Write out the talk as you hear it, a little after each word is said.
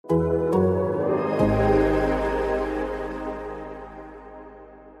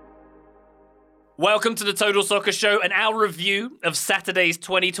Welcome to the Total Soccer Show and our review of Saturday's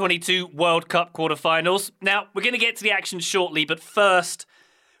 2022 World Cup quarterfinals. Now, we're going to get to the action shortly, but first,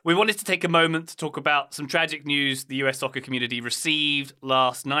 we wanted to take a moment to talk about some tragic news the US soccer community received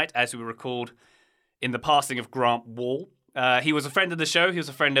last night as we recalled in the passing of Grant Wall. He was a friend of the show, he was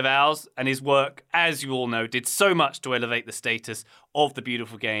a friend of ours, and his work, as you all know, did so much to elevate the status of the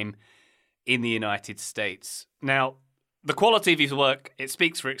beautiful game in the United States. Now, the quality of his work, it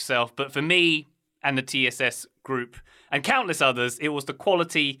speaks for itself, but for me and the TSS group and countless others, it was the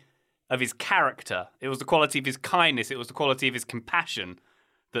quality of his character, it was the quality of his kindness, it was the quality of his compassion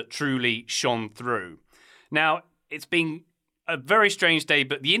that truly shone through. Now, it's been a very strange day,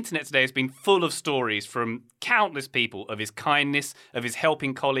 but the internet today has been full of stories from countless people of his kindness, of his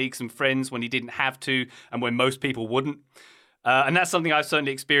helping colleagues and friends when he didn't have to and when most people wouldn't. And that's something I've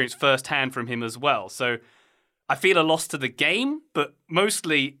certainly experienced firsthand from him as well. So I feel a loss to the game, but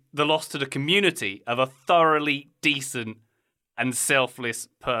mostly the loss to the community of a thoroughly decent and selfless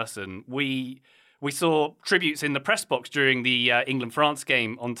person. We saw tributes in the press box during the England-France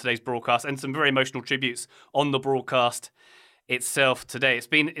game on today's broadcast, and some very emotional tributes on the broadcast itself today.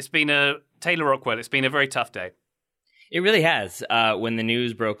 It's been a Taylor Rockwell. It's been a very tough day. It really has. When the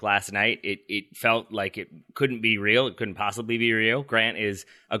news broke last night, it felt like it couldn't be real. It couldn't possibly be real. Grant is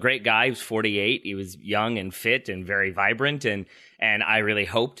a great guy. He was 48. He was young and fit and very vibrant. And I really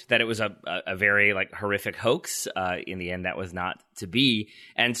hoped that it was a very horrific hoax. In the end, that was not to be.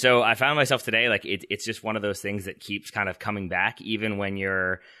 And so I found myself today, it's just one of those things that keeps kind of coming back, even when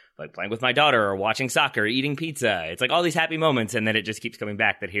you're playing with my daughter or watching soccer, eating pizza. It's all these happy moments, and then it just keeps coming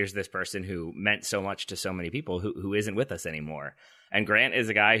back that here's this person who meant so much to so many people who isn't with us anymore. And Grant is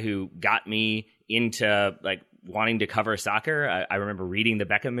a guy who got me into wanting to cover soccer. I remember reading the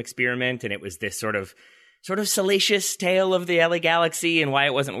Beckham Experiment, and it was this sort of salacious tale of the LA Galaxy and why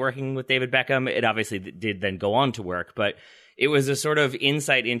it wasn't working with David Beckham. It obviously did then go on to work, but it was a sort of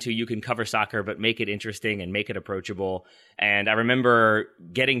insight into you can cover soccer, but make it interesting and make it approachable. And I remember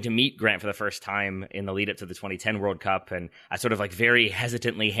getting to meet Grant for the first time in the lead up to the 2010 World Cup. And I sort of very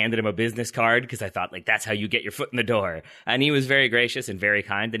hesitantly handed him a business card because I thought that's how you get your foot in the door. And he was very gracious and very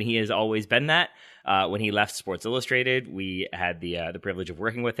kind. And he has always been that. When he left Sports Illustrated, we had the privilege of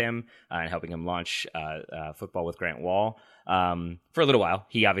working with him and helping him launch Football with Grant Wall. For a little while.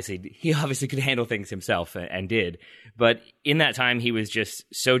 He obviously could handle things himself and did. But in that time, he was just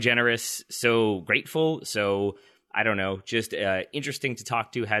so generous, so grateful, so, I don't know, just interesting to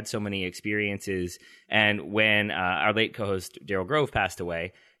talk to, had so many experiences. And when our late co-host Daryl Grove passed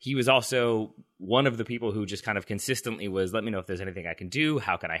away, he was also one of the people who just kind of consistently was, let me know if there's anything I can do.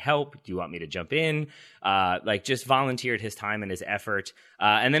 How can I help? Do you want me to jump in? Just volunteered his time and his effort.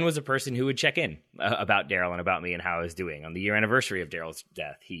 And then was a person who would check in about Daryl and about me and how I was doing. On the year anniversary of Daryl's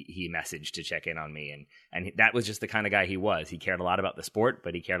death, he messaged to check in on me. And that was just the kind of guy he was. He cared a lot about the sport,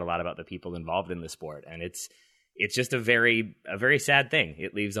 but he cared a lot about the people involved in the sport. And it's just a very sad thing.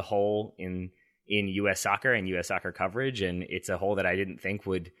 It leaves a hole in U.S. soccer and U.S. soccer coverage, and it's a hole that I didn't think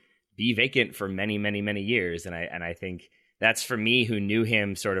would be vacant for many, many, many years. And I think that's, for me, who knew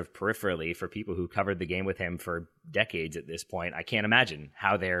him sort of peripherally, for people who covered the game with him for decades at this point, I can't imagine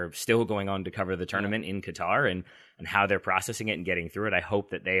how they're still going on to cover the tournament in Qatar and how they're processing it and getting through it. I hope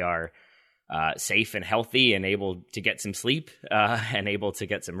that they are safe and healthy and able to get some sleep and able to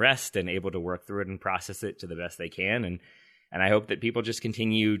get some rest and able to work through it and process it to the best they can. And I hope that people just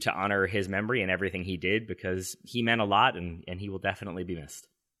continue to honor his memory and everything he did, because he meant a lot, and he will definitely be missed.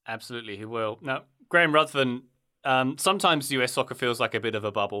 Absolutely, he will. Now, Graham Ruthven, sometimes US soccer feels like a bit of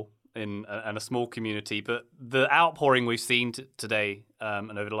a bubble and a small community, but the outpouring we've seen today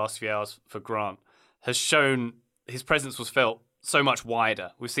and over the last few hours for Grant has shown his presence was felt so much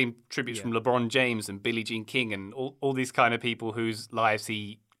wider. We've seen tributes from LeBron James and Billie Jean King and all these kind of people whose lives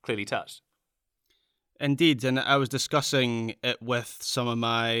he clearly touched. Indeed, and I was discussing it with some of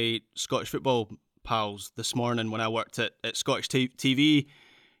my Scottish football pals this morning when I worked at Scottish TV.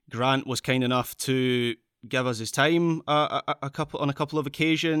 Grant was kind enough to give us his time on a couple of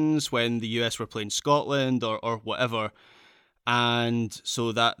occasions when the US were playing Scotland or whatever. And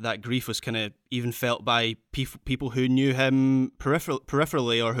so that grief was kind of even felt by people who knew him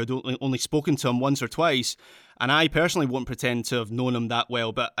peripherally or who'd only spoken to him once or twice. And I personally won't pretend to have known him that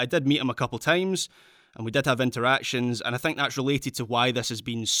well, but I did meet him a couple times and we did have interactions. And I think that's related to why this has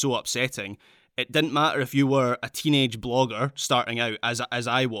been so upsetting. It didn't matter if you were a teenage blogger starting out, as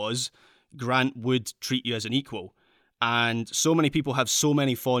I was, Grant would treat you as an equal. And so many people have so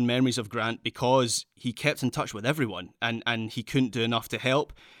many fond memories of Grant because he kept in touch with everyone and he couldn't do enough to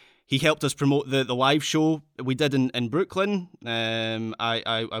help. He helped us promote the live show we did in Brooklyn.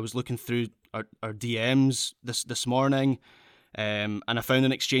 I was looking through our DMs this morning, and I found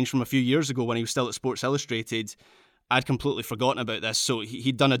an exchange from a few years ago when he was still at Sports Illustrated. I'd completely forgotten about this. So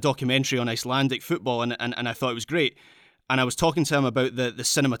he'd done a documentary on Icelandic football, and I thought it was great. And I was talking to him about the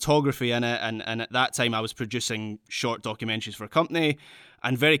cinematography in it, and at that time I was producing short documentaries for a company,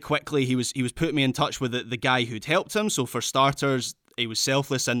 and very quickly he was putting me in touch with the guy who'd helped him. So for starters, he was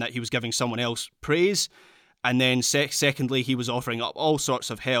selfless in that he was giving someone else praise, and then secondly, he was offering up all sorts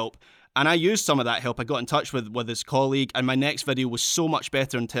of help. And I used some of that help. I got in touch with his colleague, and my next video was so much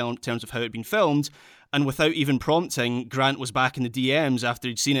better in terms of how it had been filmed. And without even prompting, Grant was back in the DMs after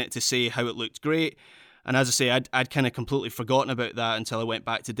he'd seen it to say how it looked great. And as I say, I'd kind of completely forgotten about that until I went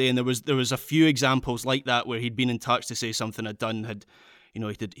back today. And there was a few examples like that where he'd been in touch to say something I'd done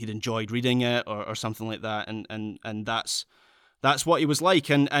he'd enjoyed reading it or something like that. And that's what he was like.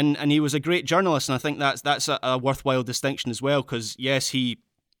 And he was a great journalist. And I think that's a worthwhile distinction as well, because yes, he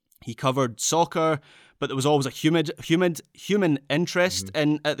covered soccer, but there was always a human interest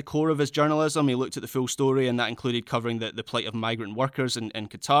at the core of his journalism. He looked at the full story, and that included covering the plight of migrant workers in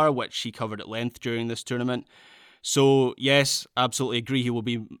Qatar, which he covered at length during this tournament. So yes, absolutely agree. He will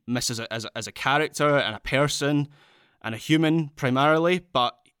be missed as a character and a person and a human primarily,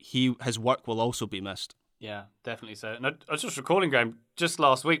 but his work will also be missed. Yeah, definitely so. And I was just recalling, Graham, just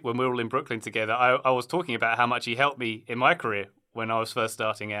last week when we were all in Brooklyn together, I was talking about how much he helped me in my career when I was first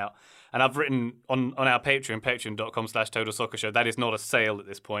starting out. And I've written on our Patreon, patreon.com/Total Soccer Show. That is not a sale at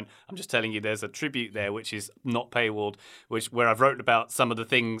this point. I'm just telling you there's a tribute there, which is not paywalled, where I've wrote about some of the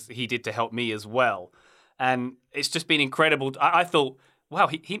things he did to help me as well. And it's just been incredible. I thought, wow,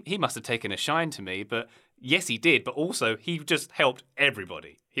 he must have taken a shine to me. But yes, he did. But also, he just helped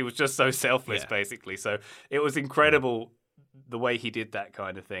everybody. He was just so selfless, basically. So it was incredible the way he did that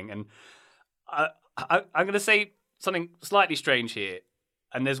kind of thing. And I'm going to say something slightly strange here.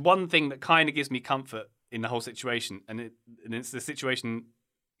 And there's one thing that kind of gives me comfort in the whole situation. And it's the situation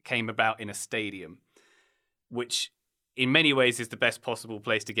came about in a stadium, which in many ways is the best possible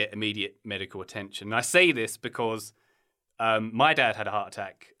place to get immediate medical attention. And I say this because my dad had a heart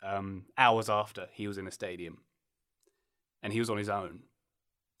attack hours after he was in a stadium. And he was on his own.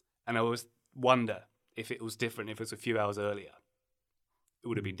 And I always wonder if it was different, if it was a few hours earlier. It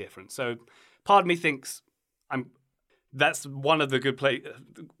would have been different. So part of me thinks that's one of the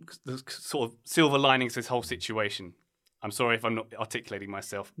the sort of silver linings of this whole situation. I'm sorry if I'm not articulating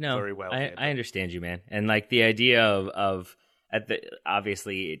myself very well. I understand you, man. And like the idea of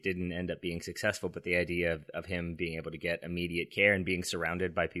obviously it didn't end up being successful, but the idea of him being able to get immediate care and being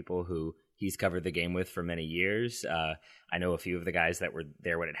surrounded by people who he's covered the game with for many years. I know a few of the guys that were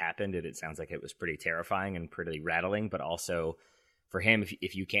there when it happened, and it sounds like it was pretty terrifying and pretty rattling, but also for him,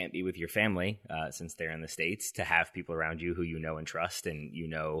 if you can't be with your family, since they're in the States, to have people around you who you know and trust and you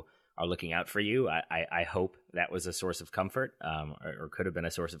know are looking out for you, I hope that was a source of comfort, or could have been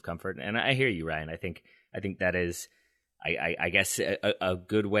a source of comfort. And I hear you, Ryan. I think that is, I guess, a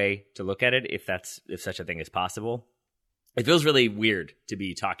good way to look at it, if such a thing is possible. It feels really weird to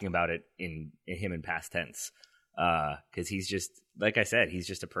be talking about it in him in past tense, because he's just, like I said, he's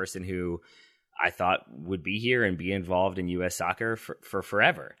just a person who I thought would be here and be involved in U.S. soccer for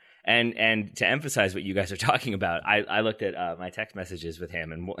forever. And to emphasize what you guys are talking about, I looked at my text messages with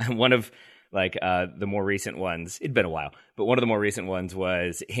him, and one of the more recent ones, it'd been a while, but one of the more recent ones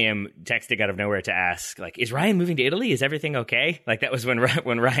was him texting out of nowhere to ask, like, is Ryan moving to Italy? Is everything okay? Like, that was when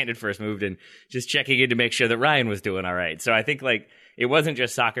Ryan had first moved, and just checking in to make sure that Ryan was doing all right. So I think, like, it wasn't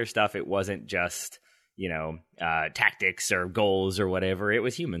just soccer stuff. It wasn't just, tactics or goals or whatever. It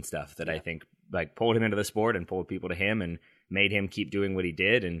was human stuff that I think, like, pulled him into the sport and pulled people to him and made him keep doing what he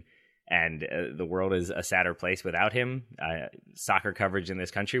did. And the world is a sadder place without him. Soccer coverage in this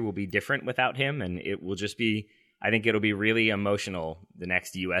country will be different without him. And it will just be, I think it'll be really emotional the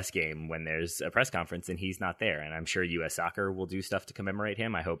next U.S. game when there's a press conference and he's not there. And I'm sure U.S. Soccer will do stuff to commemorate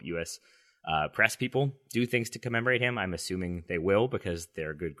him. I hope U.S. Press people do things to commemorate him. I'm assuming they will, because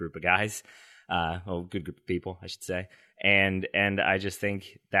they're a good group of guys. Good group of people, I should say. And I just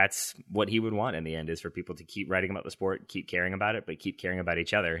think that's what he would want in the end, is for people to keep writing about the sport, keep caring about it, but keep caring about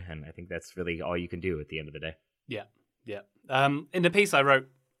each other. And I think that's really all you can do at the end of the day. Yeah. In the piece I wrote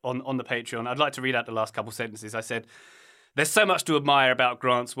on the Patreon, I'd like to read out the last couple sentences. I said, "There's so much to admire about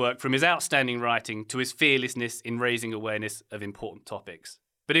Grant's work, from his outstanding writing to his fearlessness in raising awareness of important topics.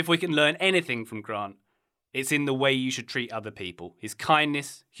 But if we can learn anything from Grant, it's in the way you should treat other people. His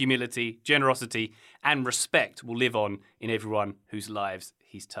kindness, humility, generosity, and respect will live on in everyone whose lives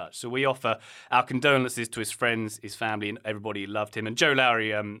he's touched." So we offer our condolences to his friends, his family, and everybody who loved him. And Joe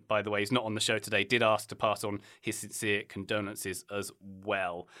Lowry, by the way, is not on the show today, did ask to pass on his sincere condolences as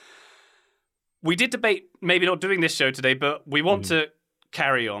well. We did debate maybe not doing this show today, but we want to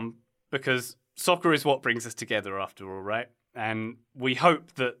carry on because soccer is what brings us together after all, right? And we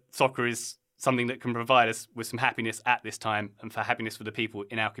hope that soccer is something that can provide us with some happiness at this time and for happiness for the people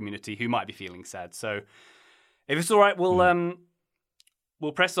in our community who might be feeling sad. So if it's all right,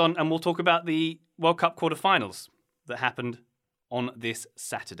 we'll press on and we'll talk about the World Cup quarterfinals that happened on this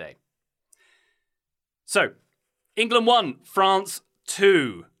Saturday. So, England 1, France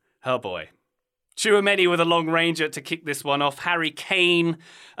 2. Oh boy. Tchouaméni with a long ranger to kick this one off. Harry Kane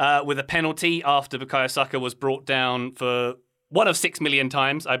with a penalty after Bukayo Saka was brought down for one of 6 million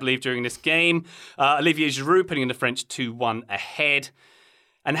times, I believe, during this game. Olivier Giroud putting in the French 2-1 ahead.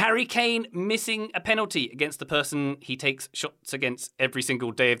 And Harry Kane missing a penalty against the person he takes shots against every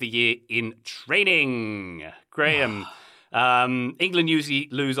single day of the year in training. Graham, England usually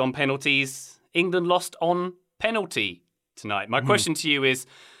lose on penalties. England lost on penalty tonight. My question to you is,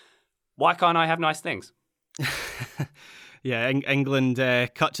 why can't I have nice things? Yeah, England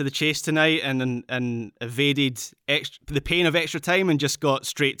cut to the chase tonight and evaded the pain of extra time and just got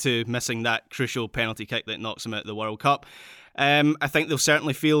straight to missing that crucial penalty kick that knocks them out of the World Cup. I think they'll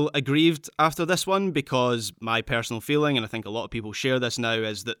certainly feel aggrieved after this one because my personal feeling, and I think a lot of people share this now,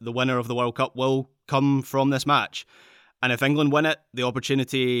 is that the winner of the World Cup will come from this match. And if England win it, the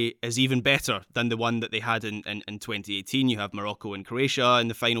opportunity is even better than the one that they had in 2018. You have Morocco and Croatia in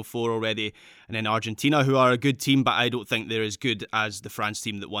the final four already, and then Argentina, who are a good team, but I don't think they're as good as the France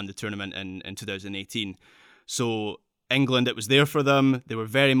team that won the tournament in 2018. So England, it was there for them. They were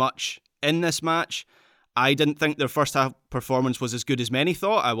very much in this match. I didn't think their first half performance was as good as many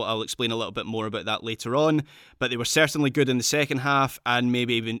thought. I'll explain a little bit more about that later on. But they were certainly good in the second half, and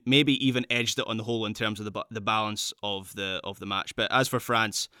maybe even edged it on the whole in terms of the balance of the match. But as for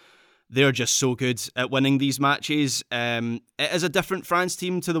France, they're just so good at winning these matches. It is a different France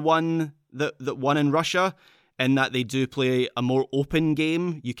team to the one that won in Russia, in that they do play a more open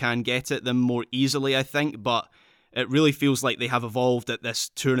game. You can get at them more easily, I think, but it really feels like they have evolved at this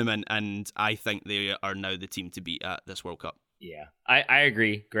tournament, and I think they are now the team to beat at this World Cup. Yeah, I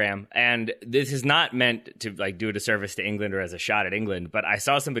agree, Graham. And this is not meant to do a disservice to England or as a shot at England, but I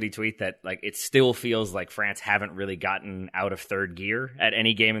saw somebody tweet that it still feels like France haven't really gotten out of third gear at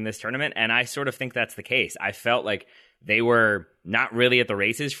any game in this tournament, and I sort of think that's the case. I felt like they were not really at the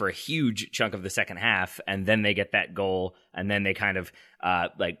races for a huge chunk of the second half, and then they get that goal, and then they kind of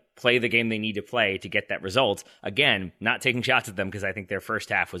play the game they need to play to get that result. Again, not taking shots at them, because I think their first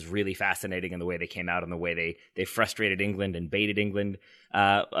half was really fascinating in the way they came out and the way they frustrated England and baited England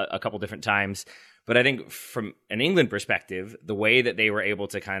a couple different times. But I think from an England perspective, the way that they were able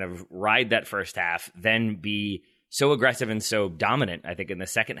to kind of ride that first half, then be so aggressive and so dominant, I think, in the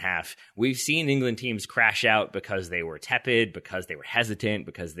second half. We've seen England teams crash out because they were tepid, because they were hesitant,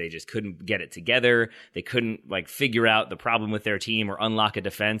 because they just couldn't get it together. They couldn't figure out the problem with their team or unlock a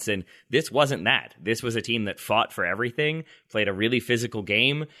defense. And this wasn't that. This was a team that fought for everything, played a really physical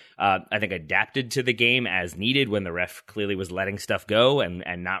game, I think adapted to the game as needed when the ref clearly was letting stuff go and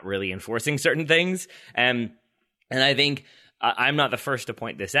not really enforcing certain things. And I think I'm not the first to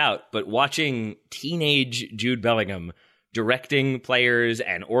point this out, but watching teenage Jude Bellingham directing players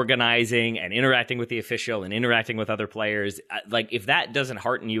and organizing and interacting with the official and interacting with other players, if that doesn't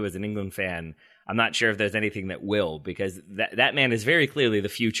hearten you as an England fan, I'm not sure if there's anything that will, because that man is very clearly the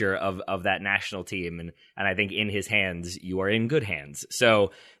future of that national team. And I think in his hands, you are in good hands.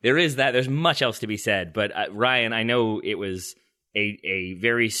 So there is that. There's much else to be said. But Ryan, I know it was a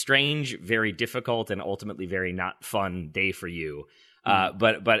very strange, very difficult, and ultimately very not fun day for you.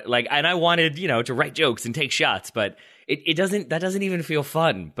 But and I wanted, to write jokes and take shots, but that doesn't even feel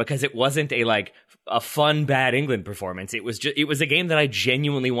fun, because it wasn't a fun, bad England performance. It was a game that I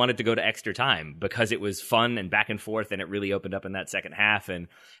genuinely wanted to go to extra time because it was fun and back and forth, and it really opened up in that second half. And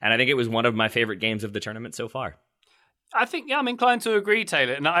I think it was one of my favorite games of the tournament so far. I think, I'm inclined to agree,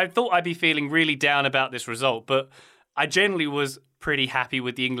 Taylor. And I thought I'd be feeling really down about this result, but I generally was pretty happy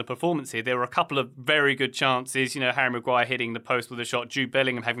with the England performance here. There were a couple of very good chances. Harry Maguire hitting the post with a shot, Jude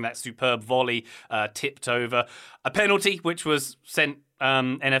Bellingham having that superb volley tipped over. A penalty, which was sent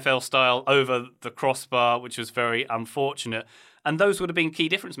NFL style over the crossbar, which was very unfortunate. And those would have been key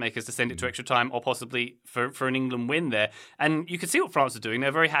difference makers to send it to extra time or possibly for an England win there. And you could see what France are doing.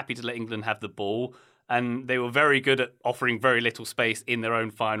 They're very happy to let England have the ball. And they were very good at offering very little space in their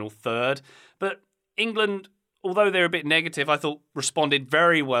own final third. But England, although they're a bit negative, I thought responded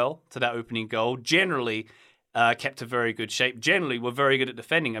very well to that opening goal. Generally, kept a very good shape. Generally, were very good at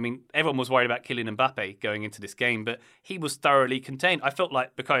defending. I mean, everyone was worried about Kylian Mbappe going into this game, but he was thoroughly contained. I felt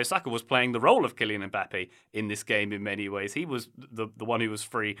like Bukayo Saka was playing the role of Kylian Mbappe in this game in many ways. He was the one who was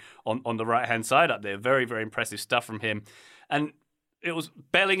free on the right-hand side up there. Very, very impressive stuff from him. And it was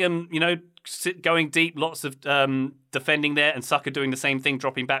Bellingham, going deep, lots of defending there, and Saka doing the same thing,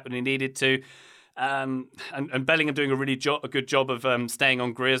 dropping back when he needed to. And Bellingham doing a good job of staying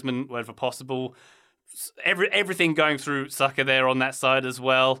on Griezmann wherever possible. Everything going through Saka there on that side as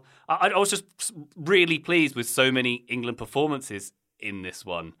well. I was just really pleased with so many England performances in this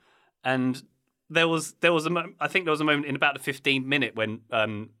one. And there was I think there was a moment in about the 15th minute when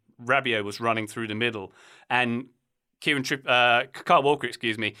Rabiot was running through the middle, and Kyle Walker,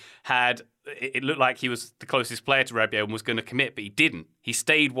 had. It looked like he was the closest player to Rabiot and was going to commit, but he didn't. He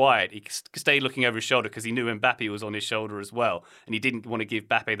stayed wide. He stayed looking over his shoulder because he knew Mbappe was on his shoulder as well, and he didn't want to give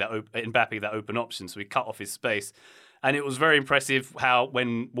Mbappe that open option, so he cut off his space. And it was very impressive how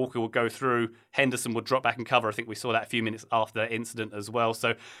when Walker would go through, Henderson would drop back and cover. I think we saw that a few minutes after that incident as well.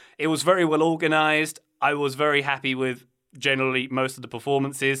 So it was very well organised. I was very happy with generally most of the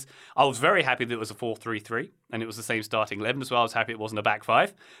performances. I was very happy that it was a 4-3-3 and it was the same starting 11 as well. I was happy it wasn't a back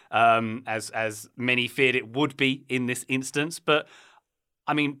five, as many feared it would be in this instance. But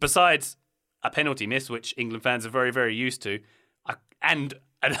I mean, besides a penalty miss, which England fans are very, very used to, and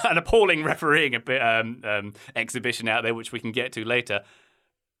an appalling refereeing exhibition out there, which we can get to later,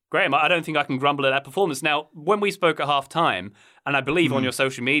 Graham, I don't think I can grumble at that performance. Now, when we spoke at half-time, and I believe on your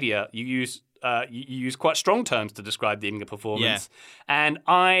social media, you use quite strong terms to describe the England performance. Yeah. And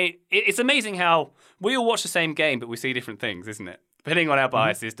it's amazing how we all watch the same game, but we see different things, isn't it? Depending on our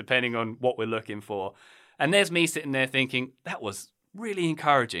biases, depending on what we're looking for. And there's me sitting there thinking, that was really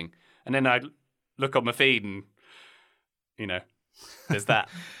encouraging. And then I look on my feed and, there's that.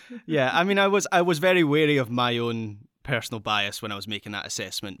 Yeah, I mean, I was very wary of my own personal bias when I was making that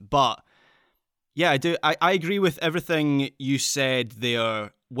assessment. But yeah, I do. I agree with everything you said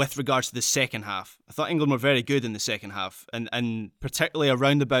there with regards to the second half. I thought England were very good in the second half, and particularly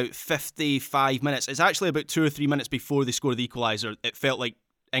around about 55 minutes. It's actually about 2 or 3 minutes before they scored the equaliser. It felt like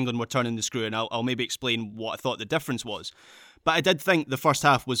England were turning the screw, and I'll maybe explain what I thought the difference was. But I did think the first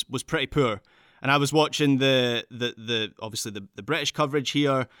half was pretty poor. And I was watching the obviously the British coverage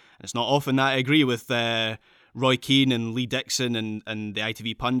here, and it's not often that I agree with Roy Keane and Lee Dixon and the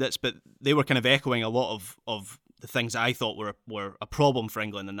ITV pundits, but they were kind of echoing a lot of the things that I thought were a problem for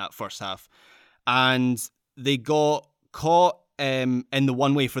England in that first half. And they got caught in the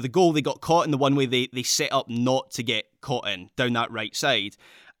one way for the goal. They got caught in the one way they set up not to get caught in down that right side.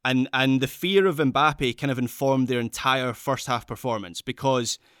 And the fear of Mbappe kind of informed their entire first half performance,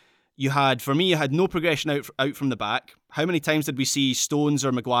 because you had no progression out from the back. How many times did we see Stones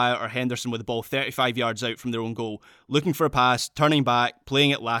or Maguire or Henderson with the ball 35 yards out from their own goal, looking for a pass, turning back, playing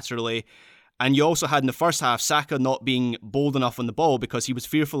it laterally? And you also had in the first half Saka not being bold enough on the ball because he was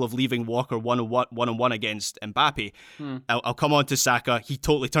fearful of leaving Walker one-on-one against Mbappe. I'll come on to Saka. He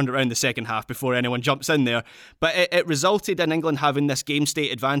totally turned around the second half before anyone jumps in there. But it resulted in England having this game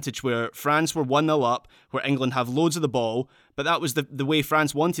state advantage where France were 1-0 up, where England have loads of the ball, but that was the way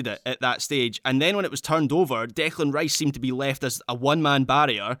France wanted it at that stage. And then when it was turned over, Declan Rice seemed to be left as a one-man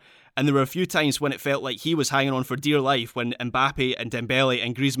barrier. And there were a few times when it felt like he was hanging on for dear life when Mbappe and Dembele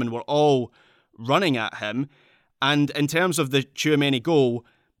and Griezmann were all running at him. And in terms of the Tchouaméni goal,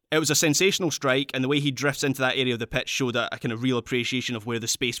 it was a sensational strike, and the way he drifts into that area of the pitch showed a kind of real appreciation of where the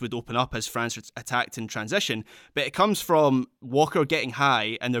space would open up as France attacked in transition. But it comes from Walker getting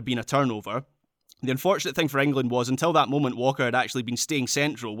high and there being a turnover. The unfortunate thing for England was, until that moment, Walker had actually been staying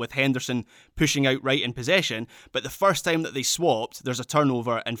central with Henderson pushing out right in possession. But the first time that they swapped, there's a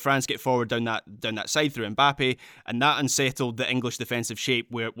turnover and France get forward down that side through Mbappe, and that unsettled the English defensive shape,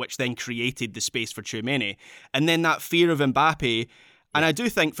 which then created the space for Tchouaméni. And then that fear of Mbappe, and I do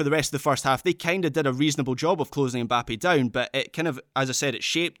think for the rest of the first half, they kind of did a reasonable job of closing Mbappe down, but it kind of, as I said, it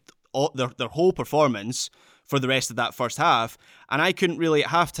shaped their whole performance for the rest of that first half. And I couldn't really,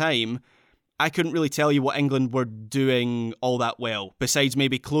 at half-time, tell you what England were doing all that well, besides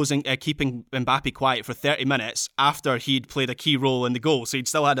maybe keeping Mbappe quiet for 30 minutes after he'd played a key role in the goal, so he'd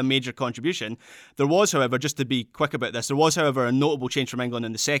still had a major contribution. There was, however, just to be quick about this, a notable change from England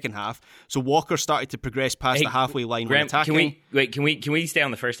in the second half. So Walker started to progress past the halfway line when attacking. Can we stay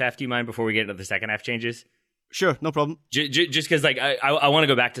on the first half, do you mind, before we get into the second half changes? Sure, no problem. Just because I want to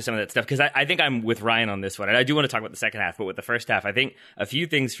go back to some of that stuff, because I think I'm with Ryan on this one, and I do want to talk about the second half, but with the first half, I think a few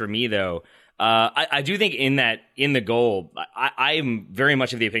things for me, though. I do think in the goal, I am very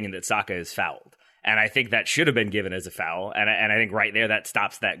much of the opinion that Saka is fouled. And I think that should have been given as a foul. And I think right there, that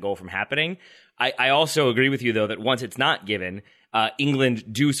stops that goal from happening. I also agree with you, though, that once it's not given, England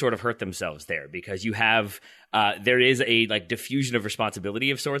do sort of hurt themselves there, because you have there is a diffusion of responsibility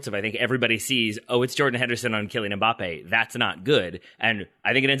of sorts. If I think everybody sees, oh, it's Jordan Henderson on Kylian Mbappe, that's not good. And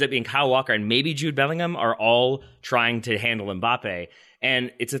I think it ends up being Kyle Walker and maybe Jude Bellingham are all trying to handle Mbappe.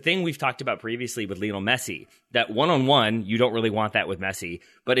 And it's a thing we've talked about previously with Lionel Messi, that one-on-one, you don't really want that with Messi,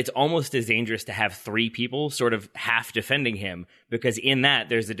 but it's almost as dangerous to have three people sort of half defending him, because in that,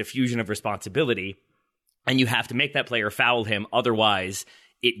 there's a diffusion of responsibility, and you have to make that player foul him. Otherwise,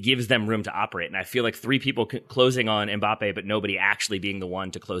 it gives them room to operate. And I feel like three people closing on Mbappe, but nobody actually being the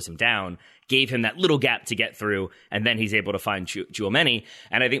one to close him down, gave him that little gap to get through, and then he's able to find Tchouaméni.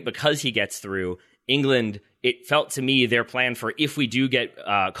 And I think because he gets through, England, it felt to me their plan for, if we do get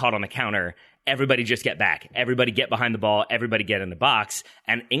caught on the counter, everybody just get back. Everybody get behind the ball. Everybody get in the box.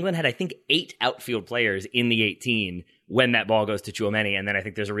 And England had, I think, 8 outfield players in the 18 when that ball goes to Tchouaméni. And then I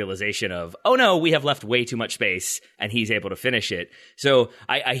think there's a realization of, oh no, we have left way too much space, and he's able to finish it. So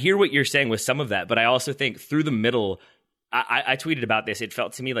I hear what you're saying with some of that, but I also think through the middle, I tweeted about this. It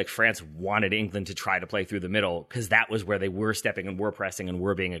felt to me like France wanted England to try to play through the middle, because that was where they were stepping and were pressing and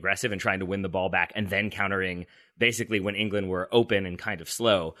were being aggressive and trying to win the ball back, and then countering basically when England were open and kind of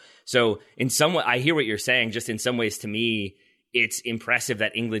slow. So in some way, I hear what you're saying. Just in some ways, to me, it's impressive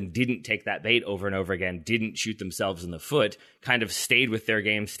that England didn't take that bait over and over again, didn't shoot themselves in the foot, kind of stayed with their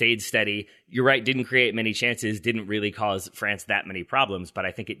game, stayed steady. You're right, didn't create many chances, didn't really cause France that many problems, but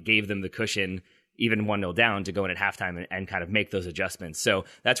I think it gave them the cushion, even 1-0 down, to go in at halftime and kind of make those adjustments. So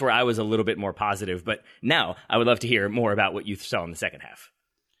that's where I was a little bit more positive. But now I would love to hear more about what you saw in the second half.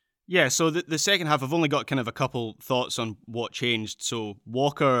 Yeah, so the second half, I've only got kind of a couple thoughts on what changed. So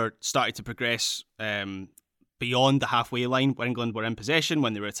Walker started to progress beyond the halfway line when England were in possession,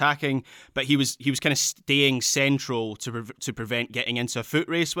 when they were attacking, but he was kind of staying central to prevent getting into a foot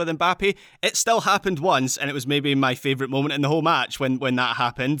race with Mbappe. It still happened once, and it was maybe my favourite moment in the whole match when that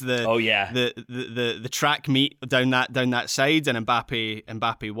happened. The track meet down that side, and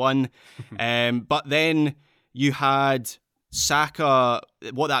Mbappe won. But then you had Saka.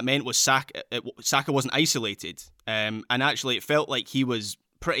 What that meant was Saka wasn't isolated, and actually it felt like he was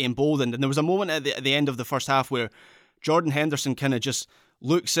pretty emboldened. And there was a moment at the end of the first half where Jordan Henderson kind of just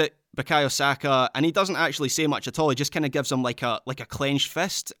looks at Bukayo Saka, and he doesn't actually say much at all. He just kind of gives him like a clenched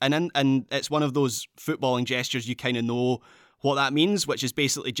fist, and it's one of those footballing gestures you kind of know what that means, which is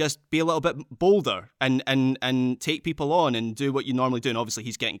basically just be a little bit bolder and take people on and do what you normally do. And obviously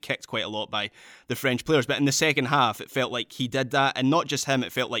he's getting kicked quite a lot by the French players, but in the second half it felt like he did that, and not just him.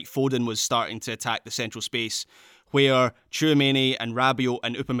 It felt like Foden was starting to attack the central space, where Tchouaméni and Rabiot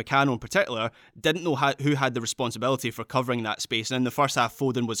and Upamecano in particular didn't know who had the responsibility for covering that space. And in the first half,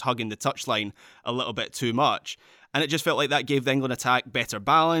 Foden was hugging the touchline a little bit too much. And it just felt like that gave the England attack better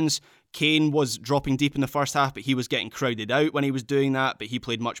balance. Kane was dropping deep in the first half, but he was getting crowded out when he was doing that. But he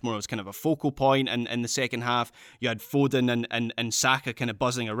played much more as kind of a focal point. And in the second half, you had Foden and Saka kind of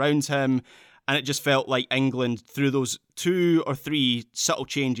buzzing around him. And it just felt like England, through those 2 or 3 subtle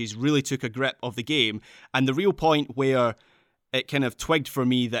changes, really took a grip of the game. And the real point where it kind of twigged for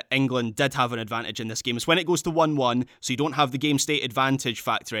me that England did have an advantage in this game is when it goes to 1-1, so you don't have the game state advantage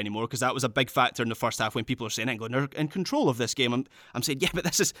factor anymore, because that was a big factor in the first half when people are saying England are in control of this game. I'm saying, yeah, but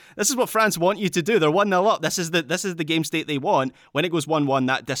this is what France want you to do. They're 1-0 up. This is the game state they want. When it goes 1-1,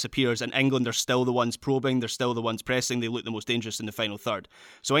 that disappears, and England are still the ones probing. They're still the ones pressing. They look the most dangerous in the final third.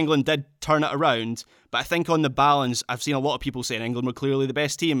 So England did turn it around, but I think on the balance, I've seen a lot of people saying England were clearly the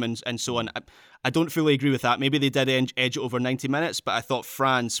best team and so on. I don't fully agree with that. Maybe they did edge it over 90 minutes, but I thought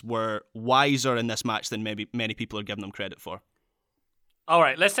France were wiser in this match than maybe many people are giving them credit for. All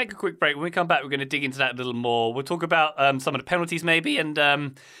right, let's take a quick break. When we come back, we're going to dig into that a little more. We'll talk about some of the penalties maybe, and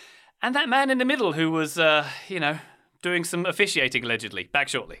that man in the middle who was, doing some officiating allegedly. Back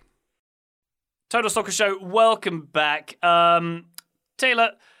shortly. Total Soccer Show, welcome back.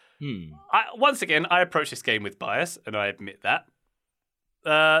 Taylor, once again, I approached this game with bias, and I admit that.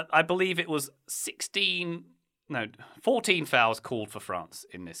 I believe it was 14 fouls called for France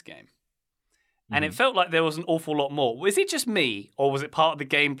in this game. And it felt like there was an awful lot more. Was it just me, or was it part of the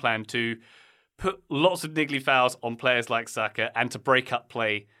game plan to put lots of niggly fouls on players like Saka and to break up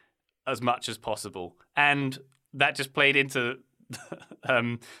play as much as possible? And that just played into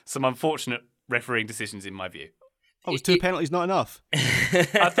some unfortunate refereeing decisions, in my view. Oh, was two penalties not enough?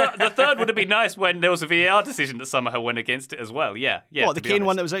 The third would have been nice when there was a VAR decision that somehow went against it as well. Yeah. What, the Kane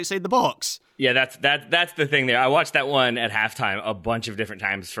one that was outside the box? Yeah, that's the thing there. I watched that one at halftime a bunch of different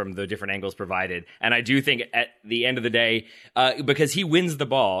times from the different angles provided. And I do think at the end of the day, because he wins the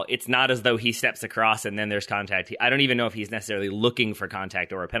ball, it's not as though he steps across and then there's contact. I don't even know if he's necessarily looking for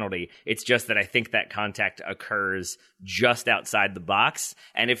contact or a penalty. It's just that I think that contact occurs just outside the box.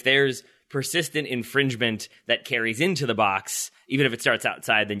 And if there's persistent infringement that carries into the box, even if it starts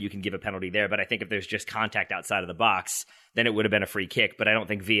outside, then you can give a penalty there. But I think if there's just contact outside of the box, then it would have been a free kick. But I don't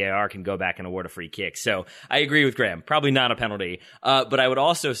think VAR can go back and award a free kick. So I agree with Graham. Probably not a penalty. But I would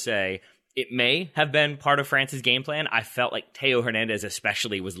also say it may have been part of France's game plan. I felt like Theo Hernandez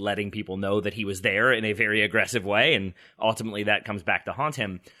especially was letting people know that he was there in a very aggressive way. And ultimately that comes back to haunt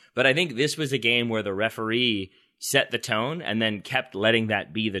him. But I think this was a game where the referee set the tone and then kept letting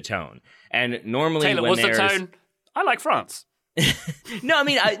that be the tone. And normally Taylor, when what's the tone? I like France. No, I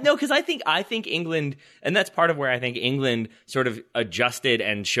mean, because I think England, and that's part of where I think England sort of adjusted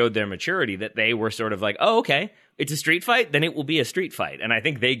and showed their maturity, that they were sort of like, oh, okay, it's a street fight, then it will be a street fight. And I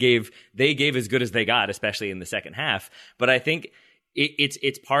think they gave as good as they got, especially in the second half. But I think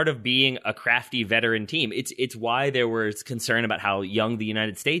it's part of being a crafty veteran team. It's why there was concern about how young the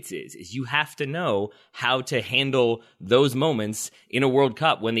United States is you have to know how to handle those moments in a World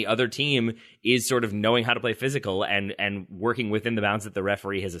Cup when the other team is sort of knowing how to play physical and working within the bounds that the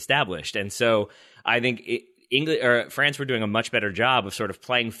referee has established. And so I think France were doing a much better job of sort of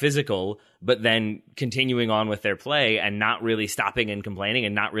playing physical, but then continuing on with their play and not really stopping and complaining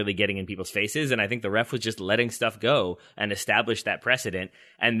and not really getting in people's faces. And I think the ref was just letting stuff go and establish that precedent,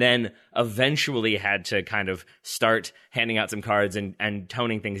 and then eventually had to kind of start handing out some cards and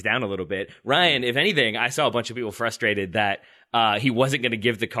toning things down a little bit. Ryan, if anything, I saw a bunch of people frustrated that he wasn't going to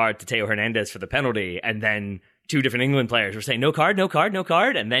give the card to Theo Hernandez for the penalty, and then two different England players were saying, no card, no card, no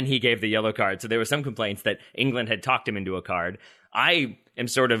card. And then he gave the yellow card. So there were some complaints that England had talked him into a card. I am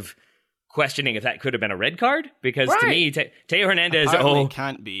sort of questioning if that could have been a red card, because to me, Theo Hernandez... Apparently it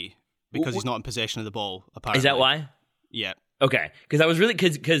can't be, because he's not in possession of the ball, apparently. Is that why? Yeah. Okay. Because I was really...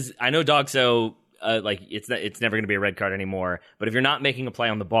 Because I know Dogso, it's never going to be a red card anymore. But if you're not making a play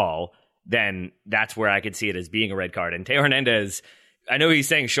on the ball, then that's where I could see it as being a red card. And Theo Hernandez... I know he's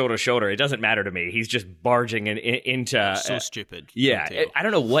saying shoulder to shoulder. It doesn't matter to me. He's just barging into... so stupid. Yeah. I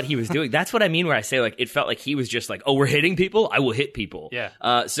don't know what he was doing. That's what I mean where I say, like, it felt like he was just like, oh, we're hitting people? I will hit people.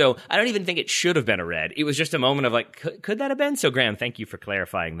 Yeah. So I don't even think it should have been a red. It was just a moment of like, could that have been? So, Graham, thank you for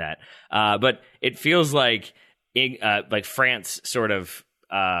clarifying that. But it feels like France sort of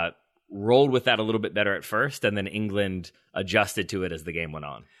rolled with that a little bit better at first, and then England adjusted to it as the game went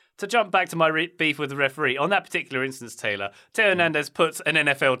on. To jump back to my beef with the referee, on that particular instance, Taylor, Theo Hernandez puts an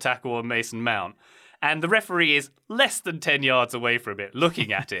NFL tackle on Mason Mount, and the referee is less than 10 yards away from it,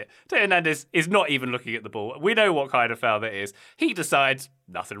 looking at it. Theo Hernandez is not even looking at the ball. We know what kind of foul that is. He decides,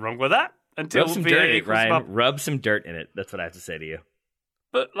 nothing wrong with that, until Rub some dirt in it, Ryan. Rub some dirt in it. That's what I have to say to you.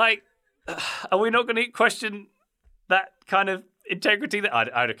 But, like, are we not going to question that kind of integrity? That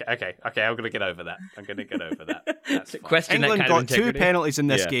okay, I'm going to get over that. That's fine. Question England that kind got of two penalties in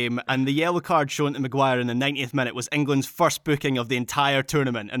this game, and the yellow card shown to Maguire in the 90th minute was England's first booking of the entire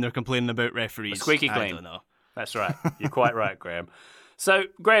tournament, and they're complaining about referees. A squeaky clean. I don't know. That's right. You're quite right, Graham. So,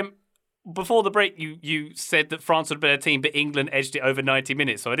 Graham, before the break, you said that France would have been a team, but England edged it over 90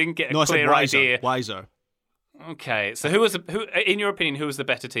 minutes, so I didn't get a clear idea. Wiser. Okay, so who, in your opinion, who was the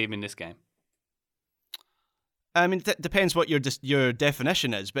better team in this game? I mean, it depends what your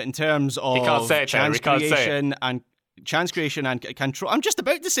definition is, but in terms of chance creation and control, I'm just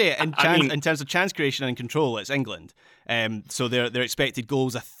about to say it. In terms of chance creation and control, it's England. So their expected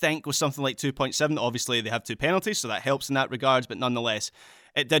goals, I think, was something like 2.7. Obviously, they have two penalties, so that helps in that regards. But nonetheless,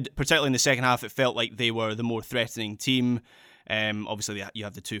 it did, particularly in the second half, it felt like they were the more threatening team. Obviously, you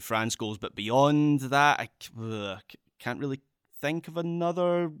have the two France goals, but beyond that, I can't really think of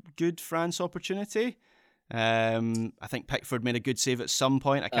another good France opportunity. I think Pickford made a good save at some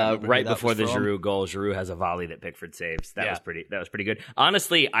point. I can't remember right before the Giroud goal. Giroud has a volley that Pickford saves. That was pretty good.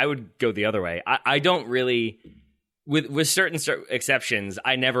 Honestly, I would go the other way. I don't really, with certain exceptions,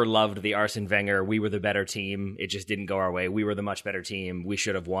 I never loved the Arsene Wenger, we were the better team, it just didn't go our way, we were the much better team, we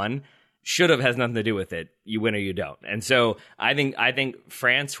should have won. Should have has nothing to do with it. You win or you don't. And so I think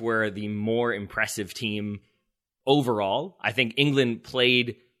France were the more impressive team overall. I think England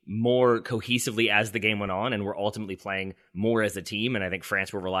played more cohesively as the game went on and were ultimately playing more as a team. And I think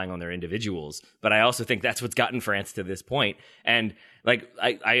France were relying on their individuals. But I also think that's what's gotten France to this point. And like,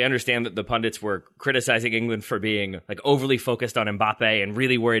 I understand that the pundits were criticizing England for being like overly focused on Mbappe and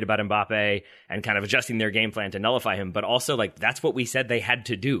really worried about Mbappe and kind of adjusting their game plan to nullify him. But also, like, that's what we said they had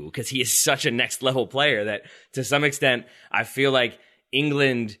to do, because he is such a next level player that to some extent, I feel like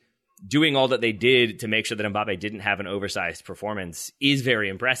England doing all that they did to make sure that Mbappe didn't have an oversized performance is very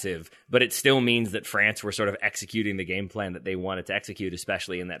impressive, but it still means that France were sort of executing the game plan that they wanted to execute,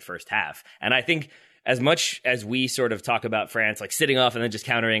 especially in that first half. And I think as much as we sort of talk about France like sitting off and then just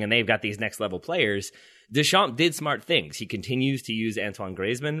countering and they've got these next level players, Deschamps did smart things. He continues to use Antoine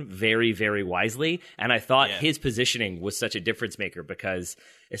Griezmann very, very wisely. And I thought his positioning was such a difference maker because,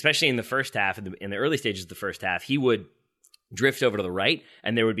 especially in the first half, in the early stages of the first half, he would drift over to the right,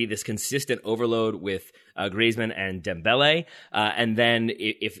 and there would be this consistent overload with Griezmann and Dembele. And then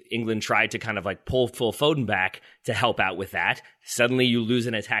if England tried to kind of like pull Phil Foden back to help out with that, suddenly you lose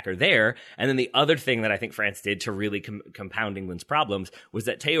an attacker there. And then the other thing that I think France did to really compound England's problems was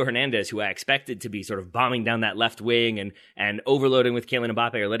that Theo Hernandez, who I expected to be sort of bombing down that left wing and overloading with Kylian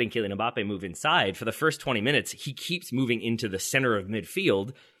Mbappe or letting Kylian Mbappe move inside, for the first 20 minutes, he keeps moving into the center of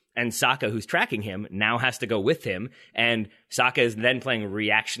midfield. And Saka, who's tracking him, now has to go with him. And Saka is then playing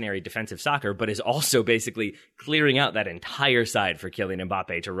reactionary defensive soccer, but is also basically clearing out that entire side for Kylian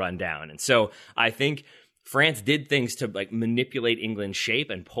Mbappe to run down. And so I think France did things to like manipulate England's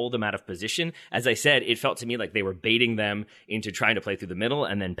shape and pull them out of position. As I said, it felt to me like they were baiting them into trying to play through the middle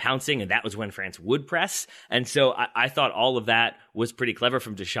and then pouncing, and that was when France would press. And so I thought all of that was pretty clever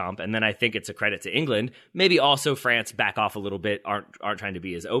from Deschamps, and then I think it's a credit to England. Maybe also France back off a little bit, aren't trying to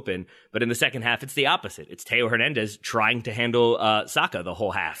be as open. But in the second half, it's the opposite. It's Theo Hernandez trying to handle Saka the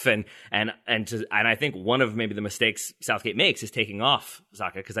whole half, and I think one of maybe the mistakes Southgate makes is taking off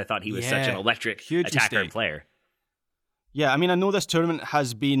Saka, because I thought he was such an electric attacker and player. Yeah, I mean, I know this tournament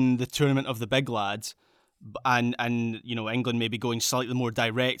has been the tournament of the big lads, and you know, England maybe going slightly more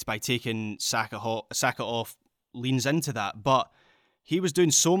direct by taking Saka off leans into that, but he was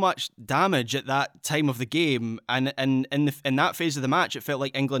doing so much damage at that time of the game, and in that phase of the match, it felt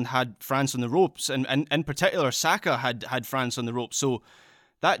like England had France on the ropes, and in particular, Saka had France on the ropes. So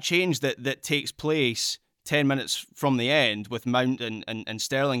that change that takes place 10 minutes from the end with Mount and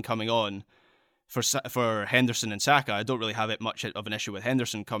Sterling coming on for Henderson and Saka, I don't really have it much of an issue with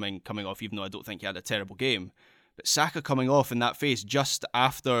Henderson coming off, even though I don't think he had a terrible game. But Saka coming off in that phase just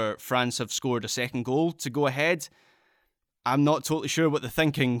after France have scored a second goal to go ahead, I'm not totally sure what the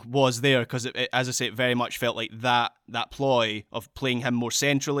thinking was there, because as I say, it very much felt like that ploy of playing him more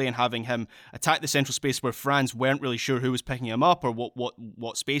centrally and having him attack the central space where France weren't really sure who was picking him up or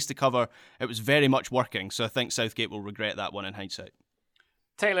what space to cover. It was very much working, so I think Southgate will regret that one in hindsight.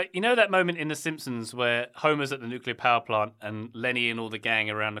 Taylor, you know that moment in The Simpsons where Homer's at the nuclear power plant and Lenny and all the gang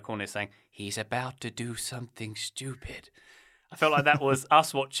around the corner saying, he's about to do something stupid? I felt like that was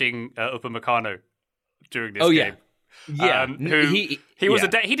us watching Upamecano during this game. Yeah. He was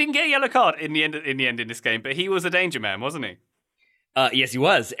he didn't get a yellow card in the end in this game, but he was a danger man, wasn't he? Yes, he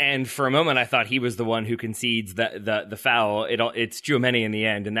was. And for a moment, I thought he was the one who concedes the foul. It's Tchouaméni in the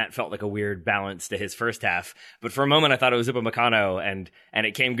end, and that felt like a weird balance to his first half. But for a moment, I thought it was Upamecano, and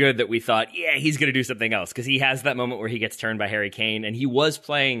it came good that we thought, yeah, he's going to do something else, because he has that moment where he gets turned by Harry Kane, and he was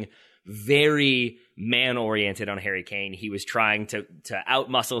playing very man-oriented on Harry Kane. He was trying to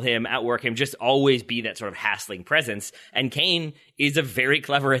outmuscle him, outwork him, just always be that sort of hassling presence. And Kane is a very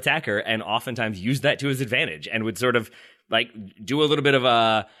clever attacker and oftentimes used that to his advantage and would sort of like do a little bit of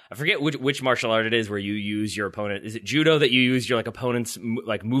I forget which martial art it is where you use your opponent. Is it judo that you use your like opponent's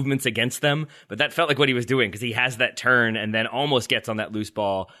like movements against them? But that felt like what he was doing, because he has that turn and then almost gets on that loose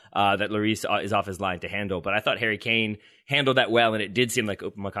ball that Lloris is off his line to handle. But I thought Harry Kane handled that well, and it did seem like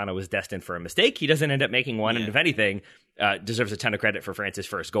Upamecano was destined for a mistake. He doesn't end up making one, and if anything, deserves a ton of credit for France's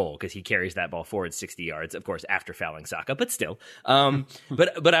first goal, because he carries that ball forward 60 yards, of course, after fouling Saka, but still.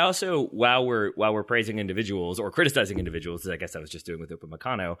 But I also, while we're praising individuals or criticizing individuals, as I guess I was just doing with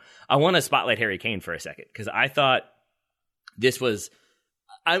Upamecano, I want to spotlight Harry Kane for a second, because I thought this was.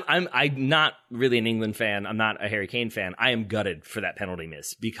 I'm not really an England fan. I'm not a Harry Kane fan. I am gutted for that penalty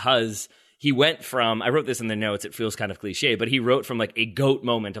miss, because he went from, I wrote this in the notes, it feels kind of cliche, but he wrote from like a GOAT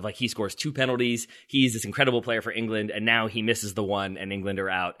moment of like he scores 2 penalties, he's this incredible player for England, and now he misses the one and England are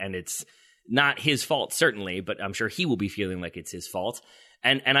out, and it's not his fault, certainly, but I'm sure he will be feeling like it's his fault.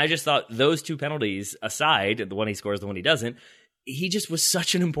 And I just thought those 2 penalties aside, the one he scores, the one he doesn't, he just was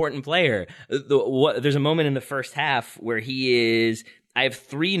such an important player. There's a moment in the first half where he is I have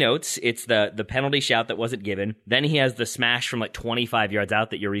 3 notes. It's the penalty shout that wasn't given. Then he has the smash from like 25 yards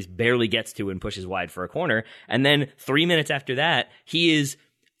out that Lloris barely gets to and pushes wide for a corner. And then 3 minutes after that, he is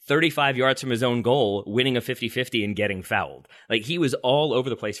 35 yards from his own goal, winning a 50-50 and getting fouled. Like, he was all over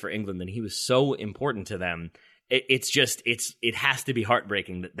the place for England, and he was so important to them. It has to be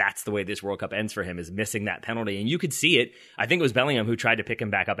heartbreaking that that's the way this World Cup ends for him, is missing that penalty. And you could see it. I think it was Bellingham who tried to pick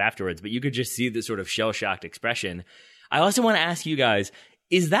him back up afterwards, but you could just see the sort of shell-shocked expression. I also want to ask you guys,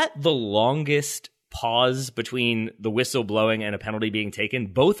 is that the longest pause between the whistle blowing and a penalty being taken?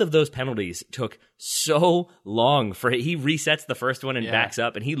 Both of those penalties took so long for it. He resets the first one and backs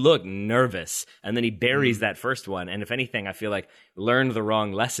up, and he looked nervous, and then he buries that first one. And if anything, I feel like learned the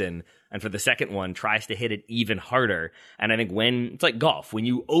wrong lesson, and for the second one tries to hit it even harder. And I think it's like golf, when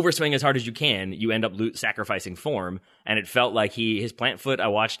you overswing as hard as you can, you end up sacrificing form. And it felt like his plant foot, I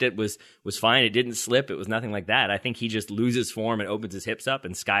watched it, was fine. It didn't slip. It was nothing like that. I think he just loses form and opens his hips up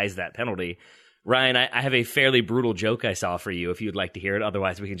and skies that penalty. Ryan, I have a fairly brutal joke I saw for you if you'd like to hear it.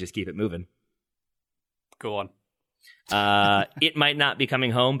 Otherwise, we can just keep it moving. Go on. It might not be coming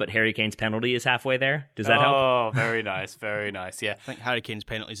home, but Harry Kane's penalty is halfway there. Does that help? Oh, very nice, very nice. Yeah, I think Harry Kane's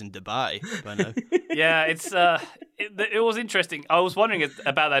penalty's in Dubai by now. Yeah, it was interesting. I was wondering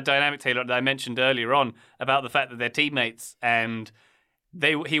about that dynamic, Taylor, that I mentioned earlier on, about the fact that they're teammates, and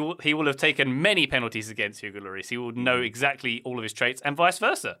he will have taken many penalties against Hugo Lloris. He will know exactly all of his traits, and vice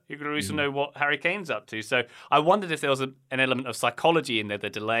versa. Hugo Lloris will know what Harry Kane's up to. So I wondered if there was an element of psychology in there, the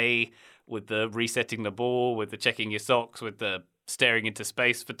delay with the resetting the ball, with the checking your socks, with the staring into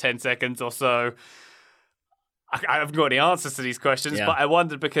space for 10 seconds or so. I haven't got any answers to these questions, but I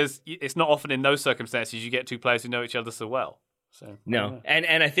wondered because it's not often in those circumstances you get two players who know each other so well. So, no,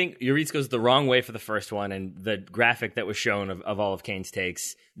 and I think Lloris goes the wrong way for the first one, and the graphic that was shown of all of Kane's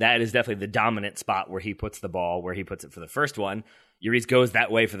takes, that is definitely the dominant spot where he puts the ball, where he puts it for the first one. Lloris goes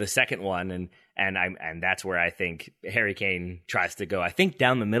that way for the second one, and that's where I think Harry Kane tries to go. I think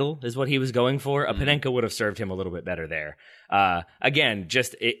down the middle is what he was going for. A Panenka would have served him a little bit better there. Again,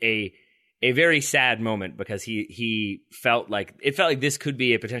 just a very sad moment, because it felt like this could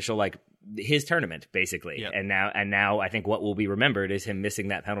be a potential, like, his tournament, basically. Yep. And now I think what will be remembered is him missing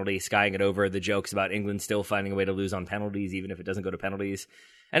that penalty, skying it over, the jokes about England still finding a way to lose on penalties, even if it doesn't go to penalties.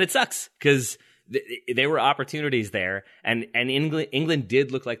 And it sucks, because there were opportunities there, and England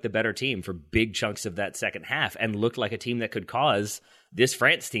did look like the better team for big chunks of that second half, and looked like a team that could cause this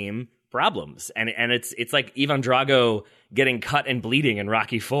France team problems. And it's like Ivan Drago getting cut and bleeding in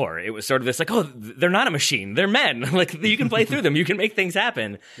Rocky IV. It was sort of this like, oh, they're not a machine, they're men. Like, you can play through them, you can make things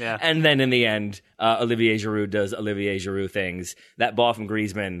happen. Yeah. And then in the end, Olivier Giroud does Olivier Giroud things. That ball from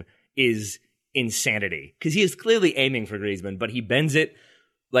Griezmann is insanity, because he is clearly aiming for Griezmann, but he bends it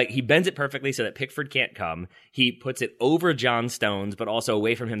perfectly so that Pickford can't come. He puts it over John Stones, but also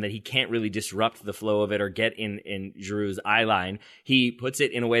away from him, that he can't really disrupt the flow of it or get in Giroud's eye line. He puts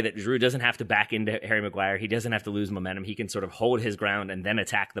it in a way that Giroud doesn't have to back into Harry Maguire. He doesn't have to lose momentum. He can sort of hold his ground and then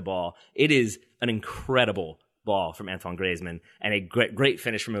attack the ball. It is an incredible ball from Antoine Griezmann, and a great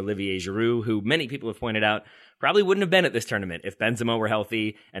finish from Olivier Giroud, who many people have pointed out probably wouldn't have been at this tournament if Benzema were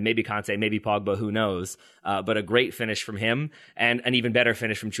healthy, and maybe Kanté, maybe Pogba, who knows. But a great finish from him, and an even better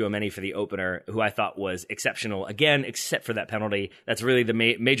finish from Tchouaméni for the opener, who I thought was exceptional, again, except for that penalty. That's really the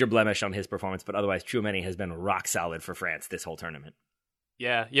major blemish on his performance, but otherwise Tchouaméni has been rock solid for France this whole tournament.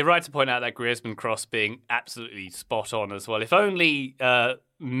 Yeah, you're right to point out that Griezmann cross being absolutely spot on as well. If only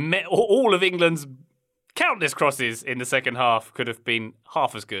all of England's countless crosses in the second half could have been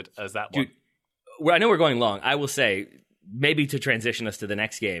half as good as that one. I know we're going long. I will say, maybe to transition us to the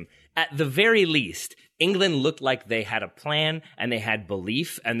next game, at the very least, England looked like they had a plan and they had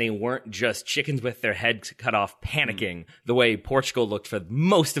belief, and they weren't just chickens with their heads cut off panicking the way Portugal looked for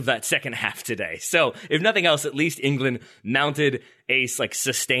most of that second half today. So, if nothing else, at least England mounted a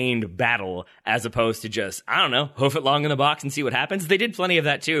sustained battle, as opposed to just, I don't know, hoof it long in the box and see what happens. They did plenty of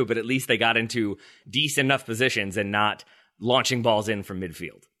that too, but at least they got into decent enough positions and not launching balls in from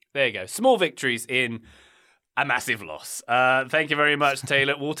midfield. There you go. Small victories in a massive loss. Thank you very much,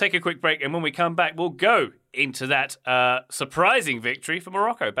 Taylor. We'll take a quick break, and when we come back, we'll go into that surprising victory for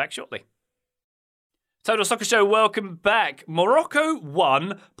Morocco. Back shortly. Total Soccer Show, welcome back. Morocco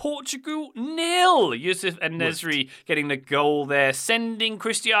 1, Portugal 0. Youssef En-Nesyri getting the goal there, sending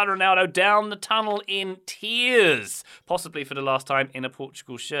Cristiano Ronaldo down the tunnel in tears, possibly for the last time in a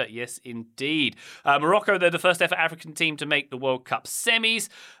Portugal shirt. Yes, indeed. Morocco, they're the first ever African team to make the World Cup semis.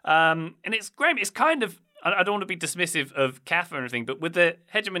 And it's great. It's kind of, I don't want to be dismissive of CAF or anything, but with the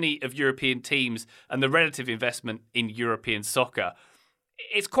hegemony of European teams and the relative investment in European soccer,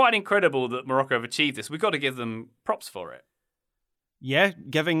 it's quite incredible that Morocco have achieved this. We've got to give them props for it. Yeah,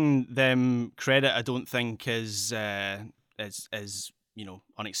 giving them credit, I don't think is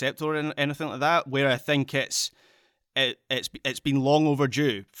unacceptable or anything like that. Where I think it's been long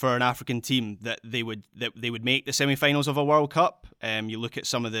overdue for an African team that they would make the semi-finals of a World Cup. You look at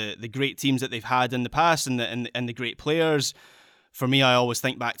some of the great teams that they've had in the past and the great players. For me, I always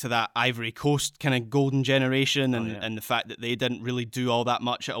think back to that Ivory Coast kind of golden generation, and the fact that they didn't really do all that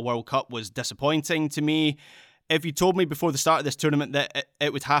much at a World Cup was disappointing to me. If you told me before the start of this tournament that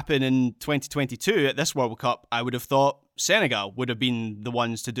it would happen in 2022 at this World Cup, I would have thought Senegal would have been the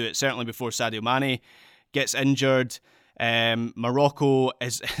ones to do it, certainly before Sadio Mane gets injured. Morocco,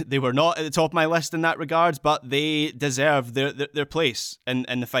 they were not at the top of my list in that regard, but they deserve their place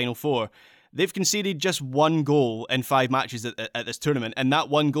in the Final Four. They've conceded just one goal in 5 matches at this tournament, and that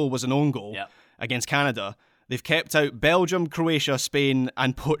one goal was an own goal against Canada. They've kept out Belgium, Croatia, Spain,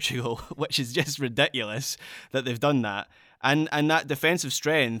 and Portugal, which is just ridiculous that they've done that. And that defensive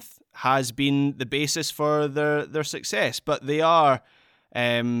strength has been the basis for their success. But they are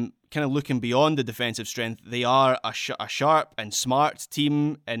kind of looking beyond the defensive strength. They are a sharp and smart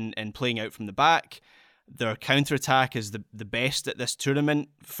team in playing out from the back. Their counter-attack is the best at this tournament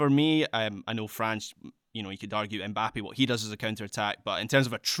for me. I know France, you could argue Mbappe, what he does as a counter-attack, but in terms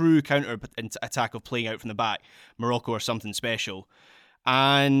of a true counter-attack of playing out from the back, Morocco are something special.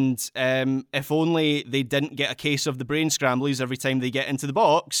 And if only they didn't get a case of the brain scramblies every time they get into the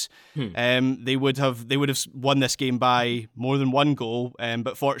box, they would have won this game by more than one goal.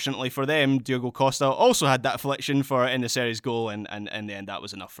 But fortunately for them, Diogo Costa also had that affliction for Enesiri's goal, and in the end, that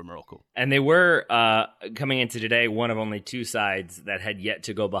was enough for Morocco. And they were, coming into today, one of only 2 sides that had yet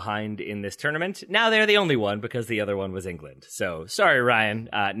to go behind in this tournament. Now they're the only one because the other one was England. So sorry, Ryan,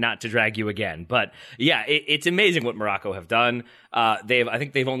 not to drag you again. But yeah, it's amazing what Morocco have done. I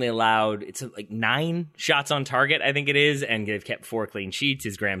think they've only allowed, it's like 9 shots on target, I think it is, and they've kept 4 clean sheets.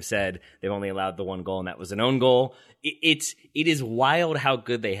 As Graham said, they've only allowed the 1 goal, and that was an own goal. It is wild how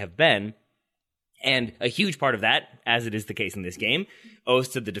good they have been. And a huge part of that, as it is the case in this game, owes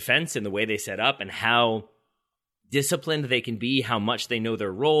to the defense and the way they set up and how disciplined they can be, how much they know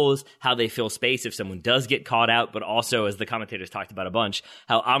their roles, how they fill space if someone does get caught out, but also, as the commentators talked about a bunch,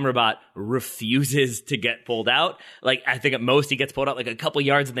 how Amrabat refuses to get pulled out. Like, I think at most he gets pulled out like a couple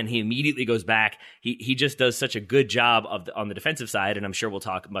yards and then he immediately goes back. He just does such a good job on the defensive side, and I'm sure we'll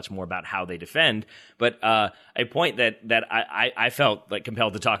talk much more about how they defend. But a point that I felt like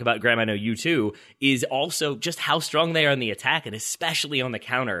compelled to talk about, Graham, I know you too, is also just how strong they are in the attack, and especially on the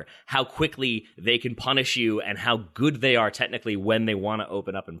counter, how quickly they can punish you and how good they are technically when they want to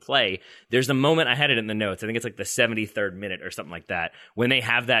open up and play. There's a moment, I had it in the notes, I think it's like the 73rd minute or something like that, when they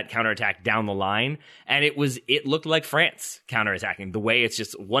have that counterattack down the line, and it looked like France counterattacking. The way it's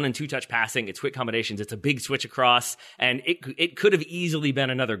just 1 and 2 touch passing, it's quick combinations, it's a big switch across, and it could have easily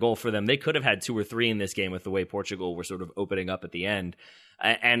been another goal for them. They could have had 2 or 3 in this game with the way Portugal were sort of opening up at the end.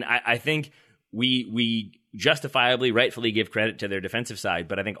 And I think we justifiably, rightfully give credit to their defensive side,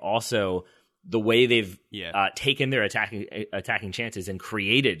 but I think also the way they've taken their attacking chances and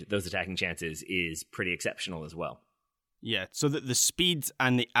created those attacking chances is pretty exceptional as well. Yeah, so the speed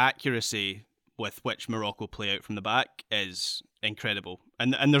and the accuracy with which Morocco play out from the back is incredible.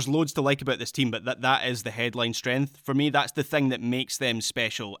 And there's loads to like about this team, but that is the headline strength. For me, that's the thing that makes them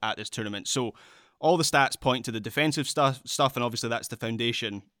special at this tournament. So all the stats point to the defensive stuff, and obviously that's the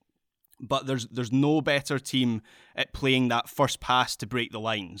foundation. But there's no better team at playing that first pass to break the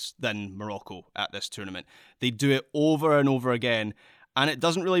lines than Morocco at this tournament. They do it over and over again, and it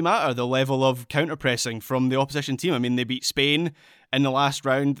doesn't really matter the level of counter-pressing from the opposition team. I mean, they beat Spain in the last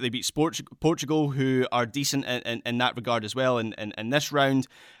round. They beat Portugal, who are decent in that regard as well in this round.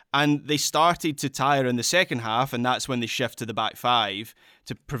 And they started to tire in the second half, and that's when they shift to the back 5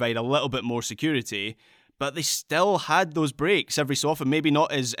 to provide a little bit more security. But they still had those breaks every so often, maybe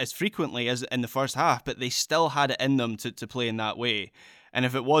not as frequently as in the first half, but they still had it in them to play in that way. And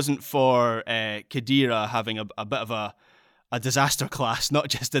if it wasn't for Khedira having a bit of a disaster class, not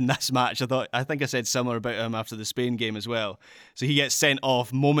just in this match, I think I said similar about him after the Spain game as well. So he gets sent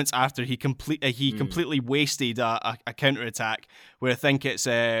off moments after he completely wasted a counter-attack, where I think it's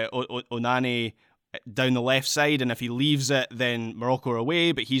Onana down the left side, and if he leaves it, then Morocco are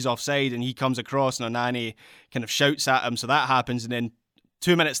away, but he's offside, and he comes across, and Onana kind of shouts at him, so that happens, and then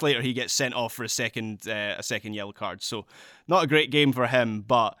 2 minutes later, he gets sent off for a second yellow card. So not a great game for him,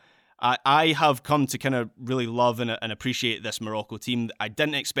 but I have come to kind of really love and appreciate this Morocco team. I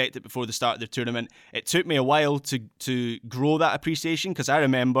didn't expect it before the start of the tournament. It took me a while to grow that appreciation, because I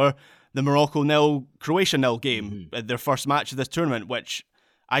remember the Morocco 0, Croatia 0 game, their first match of this tournament, which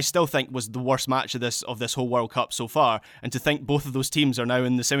I still think was the worst match of this whole World Cup so far. And to think both of those teams are now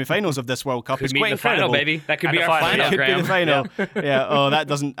in the semi-finals of this World Cup could is meet quite the incredible. final, baby. That could And be the our final. final. Could be Graham. the final. Yeah. Oh, that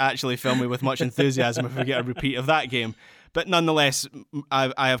doesn't actually fill me with much enthusiasm if we get a repeat of that game. But nonetheless,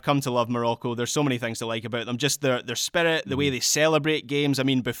 I have come to love Morocco. There's so many things to like about them. Just their spirit, the way they celebrate games. I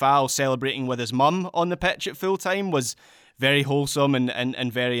mean, Boufal celebrating with his mum on the pitch at full time was very wholesome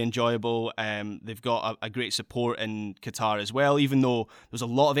and very enjoyable. They've got a great support in Qatar as well, even though there was a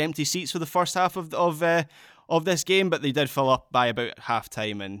lot of empty seats for the first half of this game, but they did fill up by about half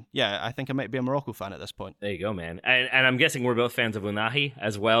time. And yeah, I think I might be a Morocco fan at this point. There you go, man. And I'm guessing we're both fans of Ounahi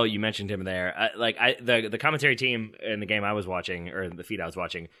as well. You mentioned him there. The commentary team in the game I was watching, or the feed I was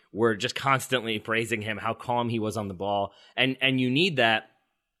watching, were just constantly praising him, how calm he was on the ball. And you need that.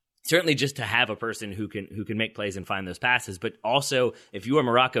 Certainly just to have a person who can make plays and find those passes, but also if you are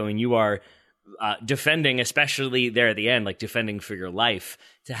Morocco and you are defending, especially there at the end, like defending for your life,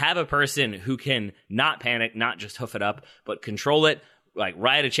 to have a person who can not panic, not just hoof it up, but control it, like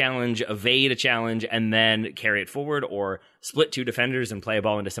ride a challenge, evade a challenge, and then carry it forward, or split two defenders and play a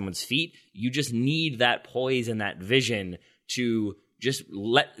ball into someone's feet. You just need that poise and that vision to just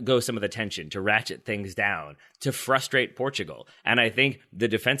let go some of the tension, to ratchet things down, to frustrate Portugal. And I think the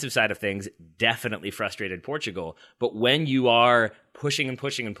defensive side of things definitely frustrated Portugal. But when you are pushing and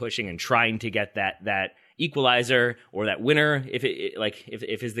pushing and pushing and trying to get that equalizer or that winner, if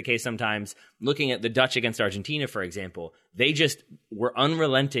is the case sometimes, looking at the Dutch against Argentina, for example, they just were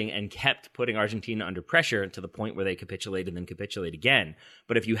unrelenting and kept putting Argentina under pressure to the point where they capitulate and then capitulate again.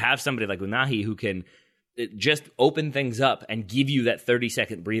 But if you have somebody like Ounahi who can just open things up and give you that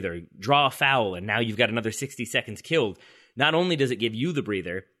 30-second breather, draw a foul, and now you've got another 60 seconds killed. Not only does it give you the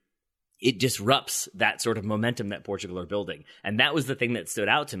breather, it disrupts that sort of momentum that Portugal are building. And that was the thing that stood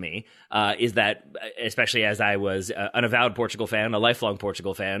out to me, is that, especially as I was an avowed Portugal fan, a lifelong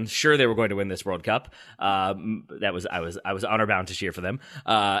Portugal fan, sure they were going to win this World Cup. I was honor bound to cheer for them.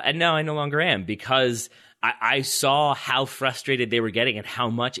 And now I no longer am, because I saw how frustrated they were getting and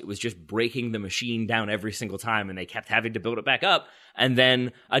how much it was just breaking the machine down every single time, and they kept having to build it back up. And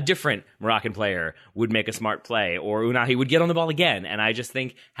then a different Moroccan player would make a smart play, or Ounahi would get on the ball again. And I just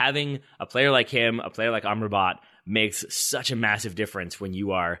think having a player like him, a player like Amrabat, makes such a massive difference when you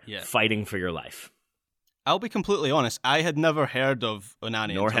are fighting for your life. I'll be completely honest, I had never heard of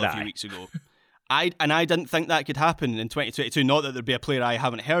Onana until a few weeks ago. I didn't think that could happen in 2022. Not that there'd be a player I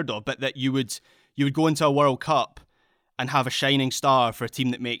haven't heard of, but that you would go into a World Cup and have a shining star for a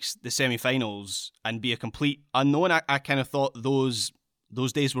team that makes the semi-finals and be a complete unknown. I kind of thought those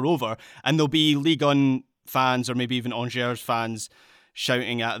days were over, and there'll be Ligue 1 fans or maybe even Angers fans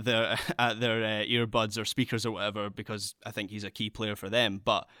shouting at their earbuds or speakers or whatever, because I think he's a key player for them.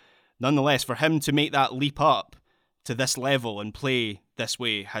 But nonetheless, for him to make that leap up to this level and play this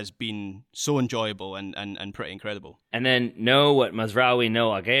way has been so enjoyable and pretty incredible. And then no Mazraoui, no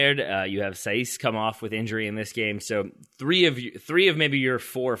Aguerd. You have Saiss come off with injury in this game. So three of maybe your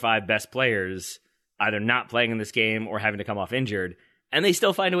 4 or 5 best players either not playing in this game or having to come off injured, and they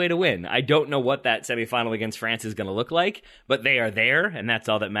still find a way to win. I don't know what that semifinal against France is going to look like, but they are there, and that's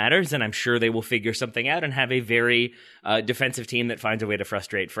all that matters. And I'm sure they will figure something out and have a very defensive team that finds a way to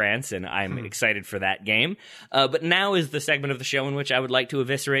frustrate France, and I'm excited for that game. But now is the segment of the show in which I would like to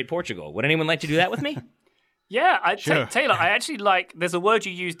eviscerate Portugal. Would anyone like to do that with me? Yeah, Sure. Taylor, I actually like, there's a word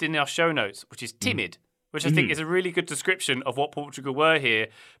you used in our show notes, which is timid, which I think is a really good description of what Portugal were here,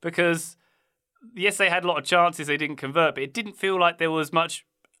 because yes, they had a lot of chances, they didn't convert, but it didn't feel like there was much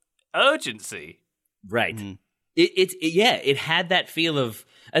urgency. Right. It had that feel of,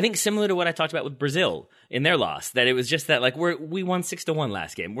 I think, similar to what I talked about with Brazil in their loss, that it was just that, like, we won 6-1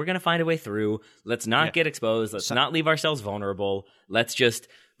 last game. We're going to find a way through. Let's not get exposed. Let's not leave ourselves vulnerable. Let's just,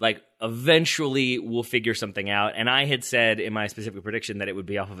 like, eventually we'll figure something out. And I had said in my specific prediction that it would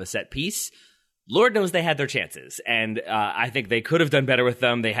be off of a set piece. Lord knows they had their chances, and I think they could have done better with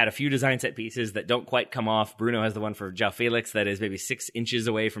them. They had a few design set pieces that don't quite come off. Bruno has the one for João Felix that is maybe 6 inches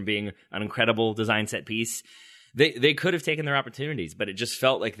away from being an incredible design set piece. They could have taken their opportunities, but it just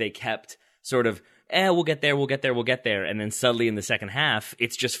felt like they kept sort of, we'll get there, and then suddenly in the second half,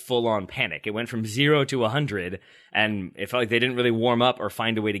 it's just full-on panic. It went from 0 to 100, and it felt like they didn't really warm up or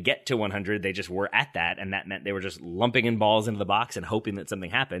find a way to get to 100. They just were at that, and that meant they were just lumping in balls into the box and hoping that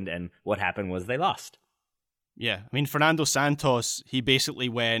something happened, and what happened was they lost. Yeah, I mean, Fernando Santos, he basically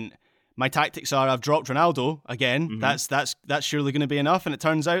went, my tactics are I've dropped Ronaldo again. That's surely going to be enough, and it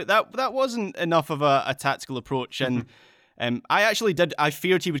turns out that wasn't enough of a tactical approach, and I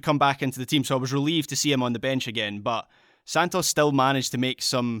feared he would come back into the team, so I was relieved to see him on the bench again, but Santos still managed to make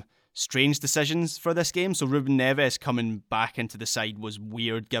some strange decisions for this game. So Ruben Neves coming back into the side was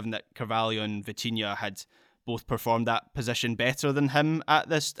weird, given that Carvalho and Vitinha had both performed that position better than him at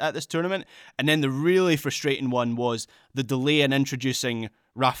this tournament. And then the really frustrating one was the delay in introducing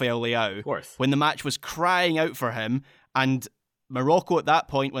Rafael Leao. Of course. When the match was crying out for him, and Morocco at that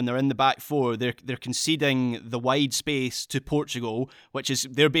point, when they're in the back four, they're conceding the wide space to Portugal, which is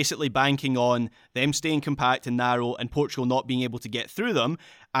they're basically banking on them staying compact and narrow and Portugal not being able to get through them.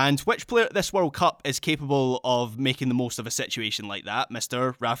 And which player at this World Cup is capable of making the most of a situation like that?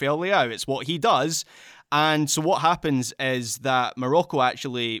 Mr. Rafael Leao. It's what he does. And so what happens is that Morocco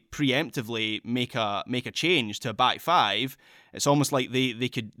actually preemptively make a change to a back five. It's almost like they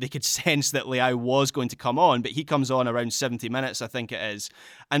could sense that Leao was going to come on, but he comes on around 70 minutes, I think it is.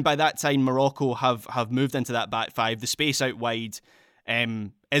 And by that time, Morocco have moved into that back five. The space out wide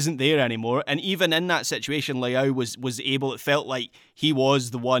isn't there anymore. And even in that situation, Leao was able, it felt like he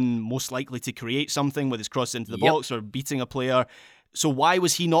was the one most likely to create something with his cross into the box or beating a player. So why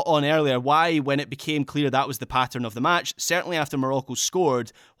was he not on earlier? Why, when it became clear that was the pattern of the match, certainly after Morocco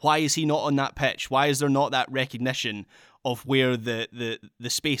scored, why is he not on that pitch? Why is there not that recognition of where the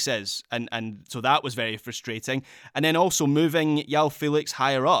space is? And so that was very frustrating. And then also moving João Felix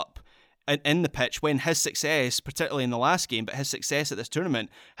higher up in the pitch when his success, particularly in the last game, but his success at this tournament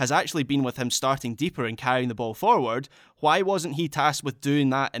has actually been with him starting deeper and carrying the ball forward. Why wasn't he tasked with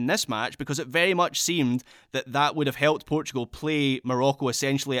doing that in this match? Because it very much seemed that would have helped Portugal play Morocco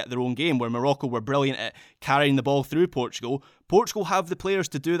essentially at their own game, where Morocco were brilliant at carrying the ball through Portugal. Portugal have the players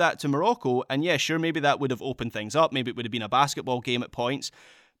to do that to Morocco, and yeah, sure, maybe that would have opened things up. Maybe it would have been a basketball game at points.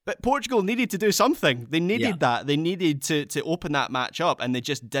 But Portugal needed to do something. They needed that. They needed to open that match up, and they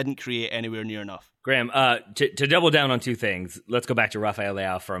just didn't create anywhere near enough. Graham, to double down on two things, let's go back to Rafael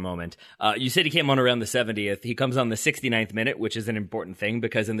Leao for a moment. You said he came on around the 70th. He comes on the 69th minute, which is an important thing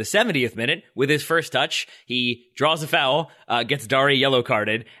because in the 70th minute, with his first touch, he draws a foul, gets Dari yellow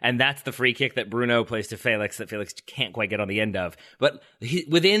carded, and that's the free kick that Bruno plays to Felix that Felix can't quite get on the end of. But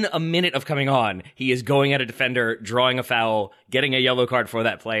within a minute of coming on, he is going at a defender, drawing a foul, getting a yellow card for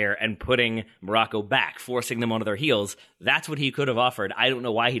that player, and putting Morocco back, forcing them onto their heels. That's what he could have offered. I don't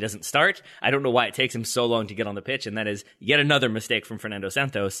know why he doesn't start. I don't know why it takes him so long to get on the pitch, and that is yet another mistake from Fernando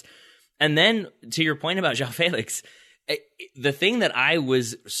Santos. And then, to your point about João Felix, the thing that I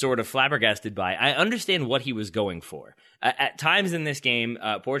was sort of flabbergasted by, I understand what he was going for. At times in this game,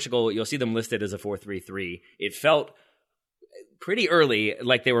 Portugal, you'll see them listed as a 4-3-3. It felt pretty early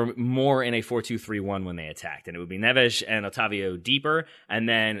like they were more in a 4-2-3-1 when they attacked, and it would be Neves and Otavio deeper, and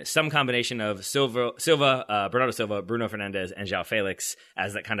then some combination of Bernardo Silva, Bruno Fernandes, and João Felix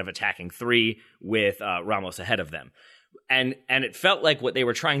as that kind of attacking three with Ramos ahead of them. And it felt like what they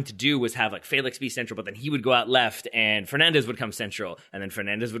were trying to do was have like Felix be central, but then he would go out left and Fernandes would come central, and then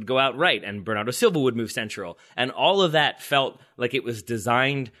Fernandes would go out right and Bernardo Silva would move central. And all of that felt like it was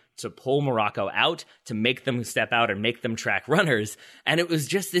designed to pull Morocco out, to make them step out and make them track runners. And it was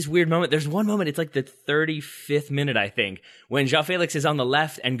just this weird moment. There's one moment, it's like the 35th minute, I think, when João Felix is on the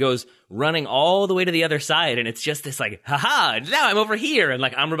left and goes running all the way to the other side. And it's just this like, haha, now I'm over here. And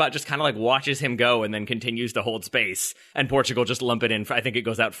like Amrabat just kind of like watches him go and then continues to hold space. And Portugal just lump it in. I think it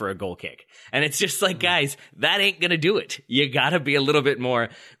goes out for a goal kick. And it's just like, guys, that ain't going to do it. You got to be a little bit more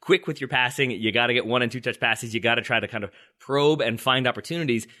quick with your passing. You got to get 1 and 2 touch passes. You got to try to kind of probe and find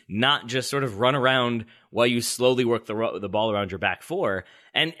opportunities, not just sort of run around while you slowly work the ball around your back four.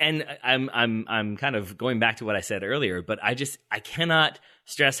 And I'm kind of going back to what I said earlier, but I cannot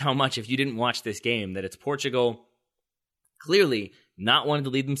stress how much, if you didn't watch this game, that it's Portugal clearly not wanting to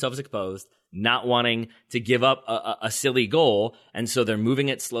leave themselves exposed, not wanting to give up a silly goal, and so they're moving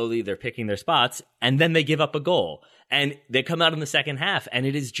it slowly, they're picking their spots, and then they give up a goal. And they come out in the second half, and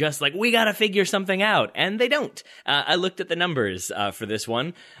it is just like, we got to figure something out. And they don't. I looked at the numbers for this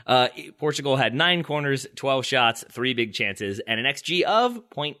one. Portugal had 9 corners, 12 shots, 3 big chances, and an XG of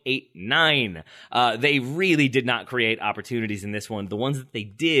 0.89. They really did not create opportunities in this one. The ones that they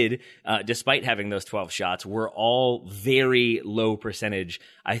did, despite having those 12 shots, were all very low percentage.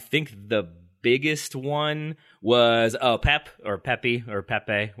 I think the biggest one was Pepe,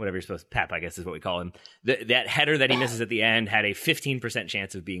 whatever you're supposed to, Pep, I guess is what we call him. That header that he misses at the end had a 15%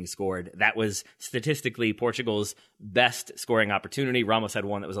 chance of being scored. That was statistically Portugal's best scoring opportunity. Ramos had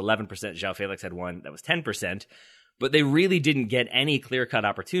one that was 11%. João Felix had one that was 10%. But they really didn't get any clear-cut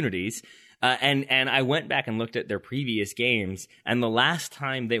opportunities. And I went back and looked at their previous games, and the last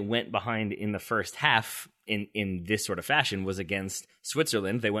time they went behind in the first half in this sort of fashion was against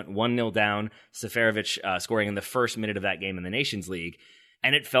Switzerland. They went 1-0 down, Seferovic scoring in the first minute of that game in the Nations League.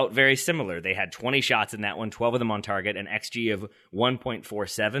 And it felt very similar. They had 20 shots in that one, 12 of them on target, an XG of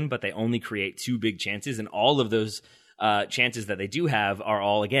 1.47, but they only create 2 big chances. And all of those chances that they do have are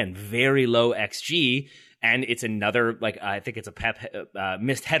all, again, very low XG. And it's another, I think it's a Pep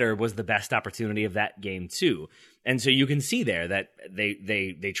missed header was the best opportunity of that game too. And so you can see there that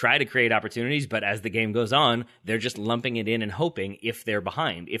they try to create opportunities, but as the game goes on, they're just lumping it in and hoping if they're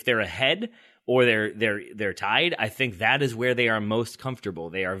behind. If they're ahead or they're tied, I think that is where they are most comfortable.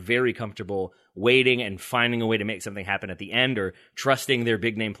 They are very comfortable waiting and finding a way to make something happen at the end or trusting their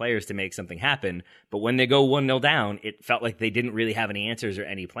big name players to make something happen. But when they go 1-0 down, it felt like they didn't really have any answers or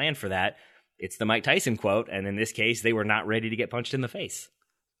any plan for that. It's the Mike Tyson quote, and in this case, they were not ready to get punched in the face.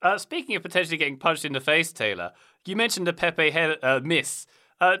 Speaking of potentially getting punched in the face, Taylor, you mentioned the Pepe miss.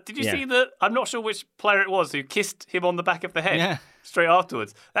 Did you see that? I'm not sure which player it was who kissed him on the back of the head straight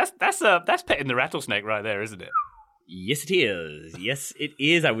afterwards. That's petting the rattlesnake right there, isn't it? Yes, it is. Yes, it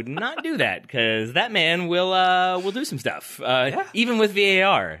is. I would not do that because that man will do some stuff. Even with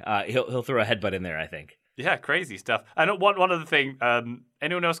VAR, he'll throw a headbutt in there, I think. Yeah, crazy stuff. And one other thing,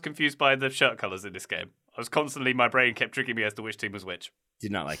 anyone else confused by the shirt colours in this game? My brain kept tricking me as to which team was which.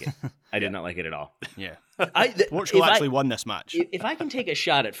 Did not like it. I did not like it at all. Yeah. Portugal actually won this match. If I can take a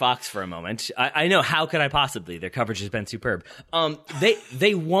shot at Fox for a moment, I know how could I possibly? Their coverage has been superb.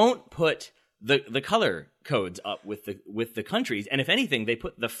 They won't put the color codes up with the countries, and if anything, they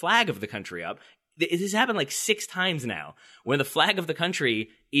put the flag of the country up. This has happened like 6 times now, where the flag of the country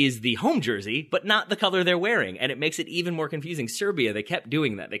is the home jersey, but not the color they're wearing, and it makes it even more confusing. Serbia, they kept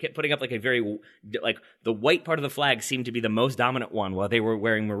doing that. They kept putting up the white part of the flag seemed to be the most dominant one, while they were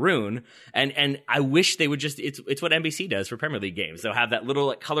wearing maroon. And I wish they would just. It's what NBC does for Premier League games. They'll have that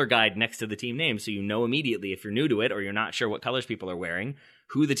little color guide next to the team name, so you know immediately if you're new to it or you're not sure what colors people are wearing,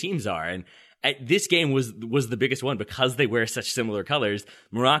 who the teams are. And this game was the biggest one because they wear such similar colors.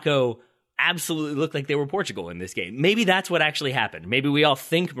 Morocco absolutely looked like they were Portugal in this game. Maybe that's what actually happened. Maybe we all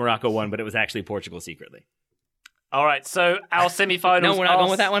think Morocco won, but it was actually Portugal secretly. All right, so our semifinals. No, we're not going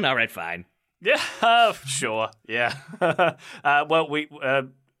with that one? All right, fine. Yeah, sure, yeah.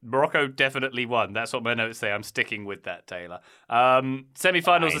 Morocco definitely won. That's what my notes say. I'm sticking with that, Taylor.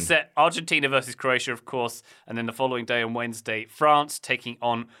 Semifinals are set. Argentina versus Croatia, of course, and then the following day on Wednesday, France taking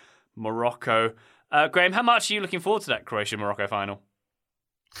on Morocco. Graham, how much are you looking forward to that Croatia-Morocco final?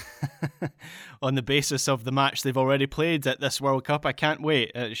 On the basis of the match they've already played at this World Cup, I can't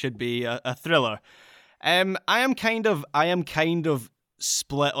wait. It should be a thriller. I am kind of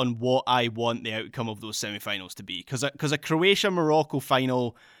split on what I want the outcome of those semi-finals to be, because a Croatia-Morocco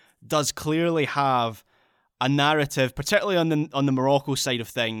final does clearly have a narrative, particularly on the Morocco side of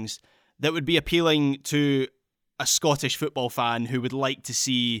things, that would be appealing to a Scottish football fan who would like to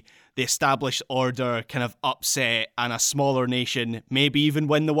see the established order kind of upset and a smaller nation maybe even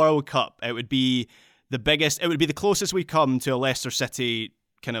win the World Cup. It would be the closest we come to a Leicester City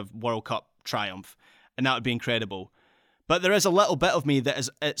kind of World Cup triumph, and that would be incredible. But there is a little bit of me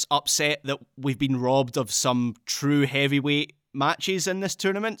it's upset that we've been robbed of some true heavyweight matches in this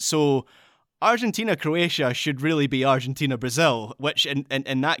tournament. So Argentina-Croatia should really be Argentina-Brazil, which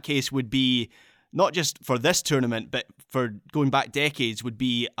in that case would be, not just for this tournament, but for going back decades, would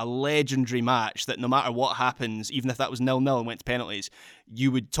be a legendary match that no matter what happens, even if that was 0-0 and went to penalties,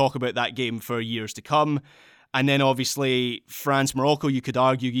 you would talk about that game for years to come. And then obviously France-Morocco, you could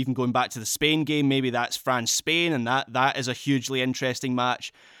argue, even going back to the Spain game, maybe that's France-Spain, and that is a hugely interesting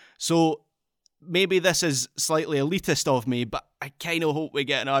match. So maybe this is slightly elitist of me, but I kind of hope we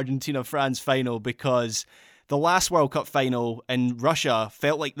get an Argentina-France final, because the last World Cup final in Russia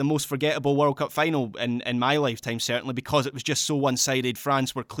felt like the most forgettable World Cup final in my lifetime, certainly, because it was just so one-sided.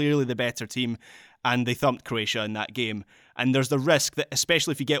 France were clearly the better team, and they thumped Croatia in that game. And there's the risk that,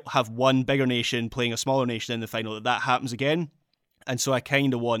 especially if you have one bigger nation playing a smaller nation in the final, that happens again. And so I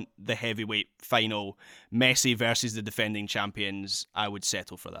kind of want the heavyweight final, Messi versus the defending champions. I would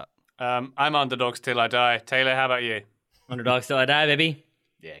settle for that. I'm underdogs till I die. Taylor, how about you? Underdogs till I die, baby.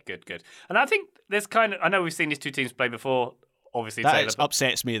 Yeah, good. And I think there's I know we've seen these two teams play before, obviously, that Taylor.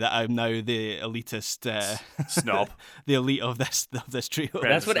 Upsets me that I'm now the elitist snob. The elite of this trio.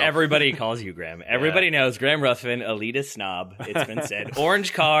 That's what everybody calls you, Graham. Everybody knows Graham Ruthven, elitist snob. It's been said.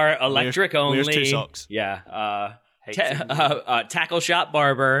 Orange car, electric only. Wears 2 socks. Yeah. Tackle shop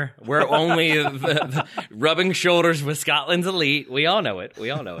barber. We're only the rubbing shoulders with Scotland's elite. We all know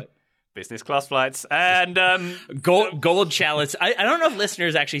it. Business class flights and gold chalice. I don't know if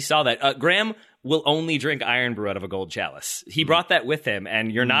listeners actually saw that. Graham will only drink iron brew out of a gold chalice. He brought that with him,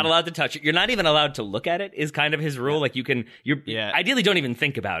 and you're not allowed to touch it. You're not even allowed to look at it, is kind of his rule. Like, ideally don't even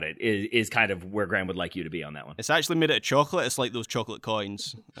think about it, is kind of where Graham would like you to be on that one. It's actually made out of chocolate. It's like those chocolate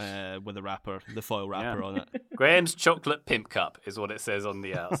coins with the foil wrapper on it. Graham's chocolate pimp cup is what it says on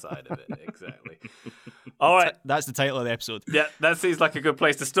the outside of it. Exactly. All right. That's the title of the episode. Yeah, that seems like a good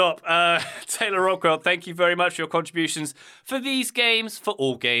place to stop. Taylor Rockwell, thank you very much for your contributions for these games, for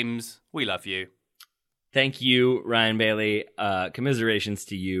all games. We love you. Thank you, Ryan Bailey. Commiserations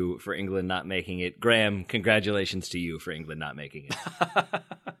to you for England not making it. Graham, congratulations to you for England not making it.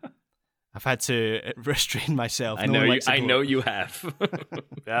 I've had to restrain myself. I know you have.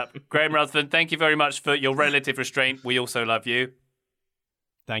 Yeah. Graham Ruthven, thank you very much for your relative restraint. We also love you.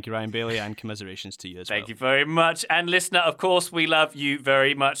 Thank you, Ryan Bailey, and commiserations to you as well. Thank you very much. And listener, of course, we love you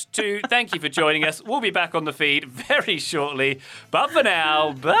very much too. Thank you for joining us. We'll be back on the feed very shortly. But for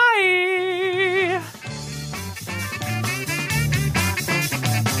now, bye!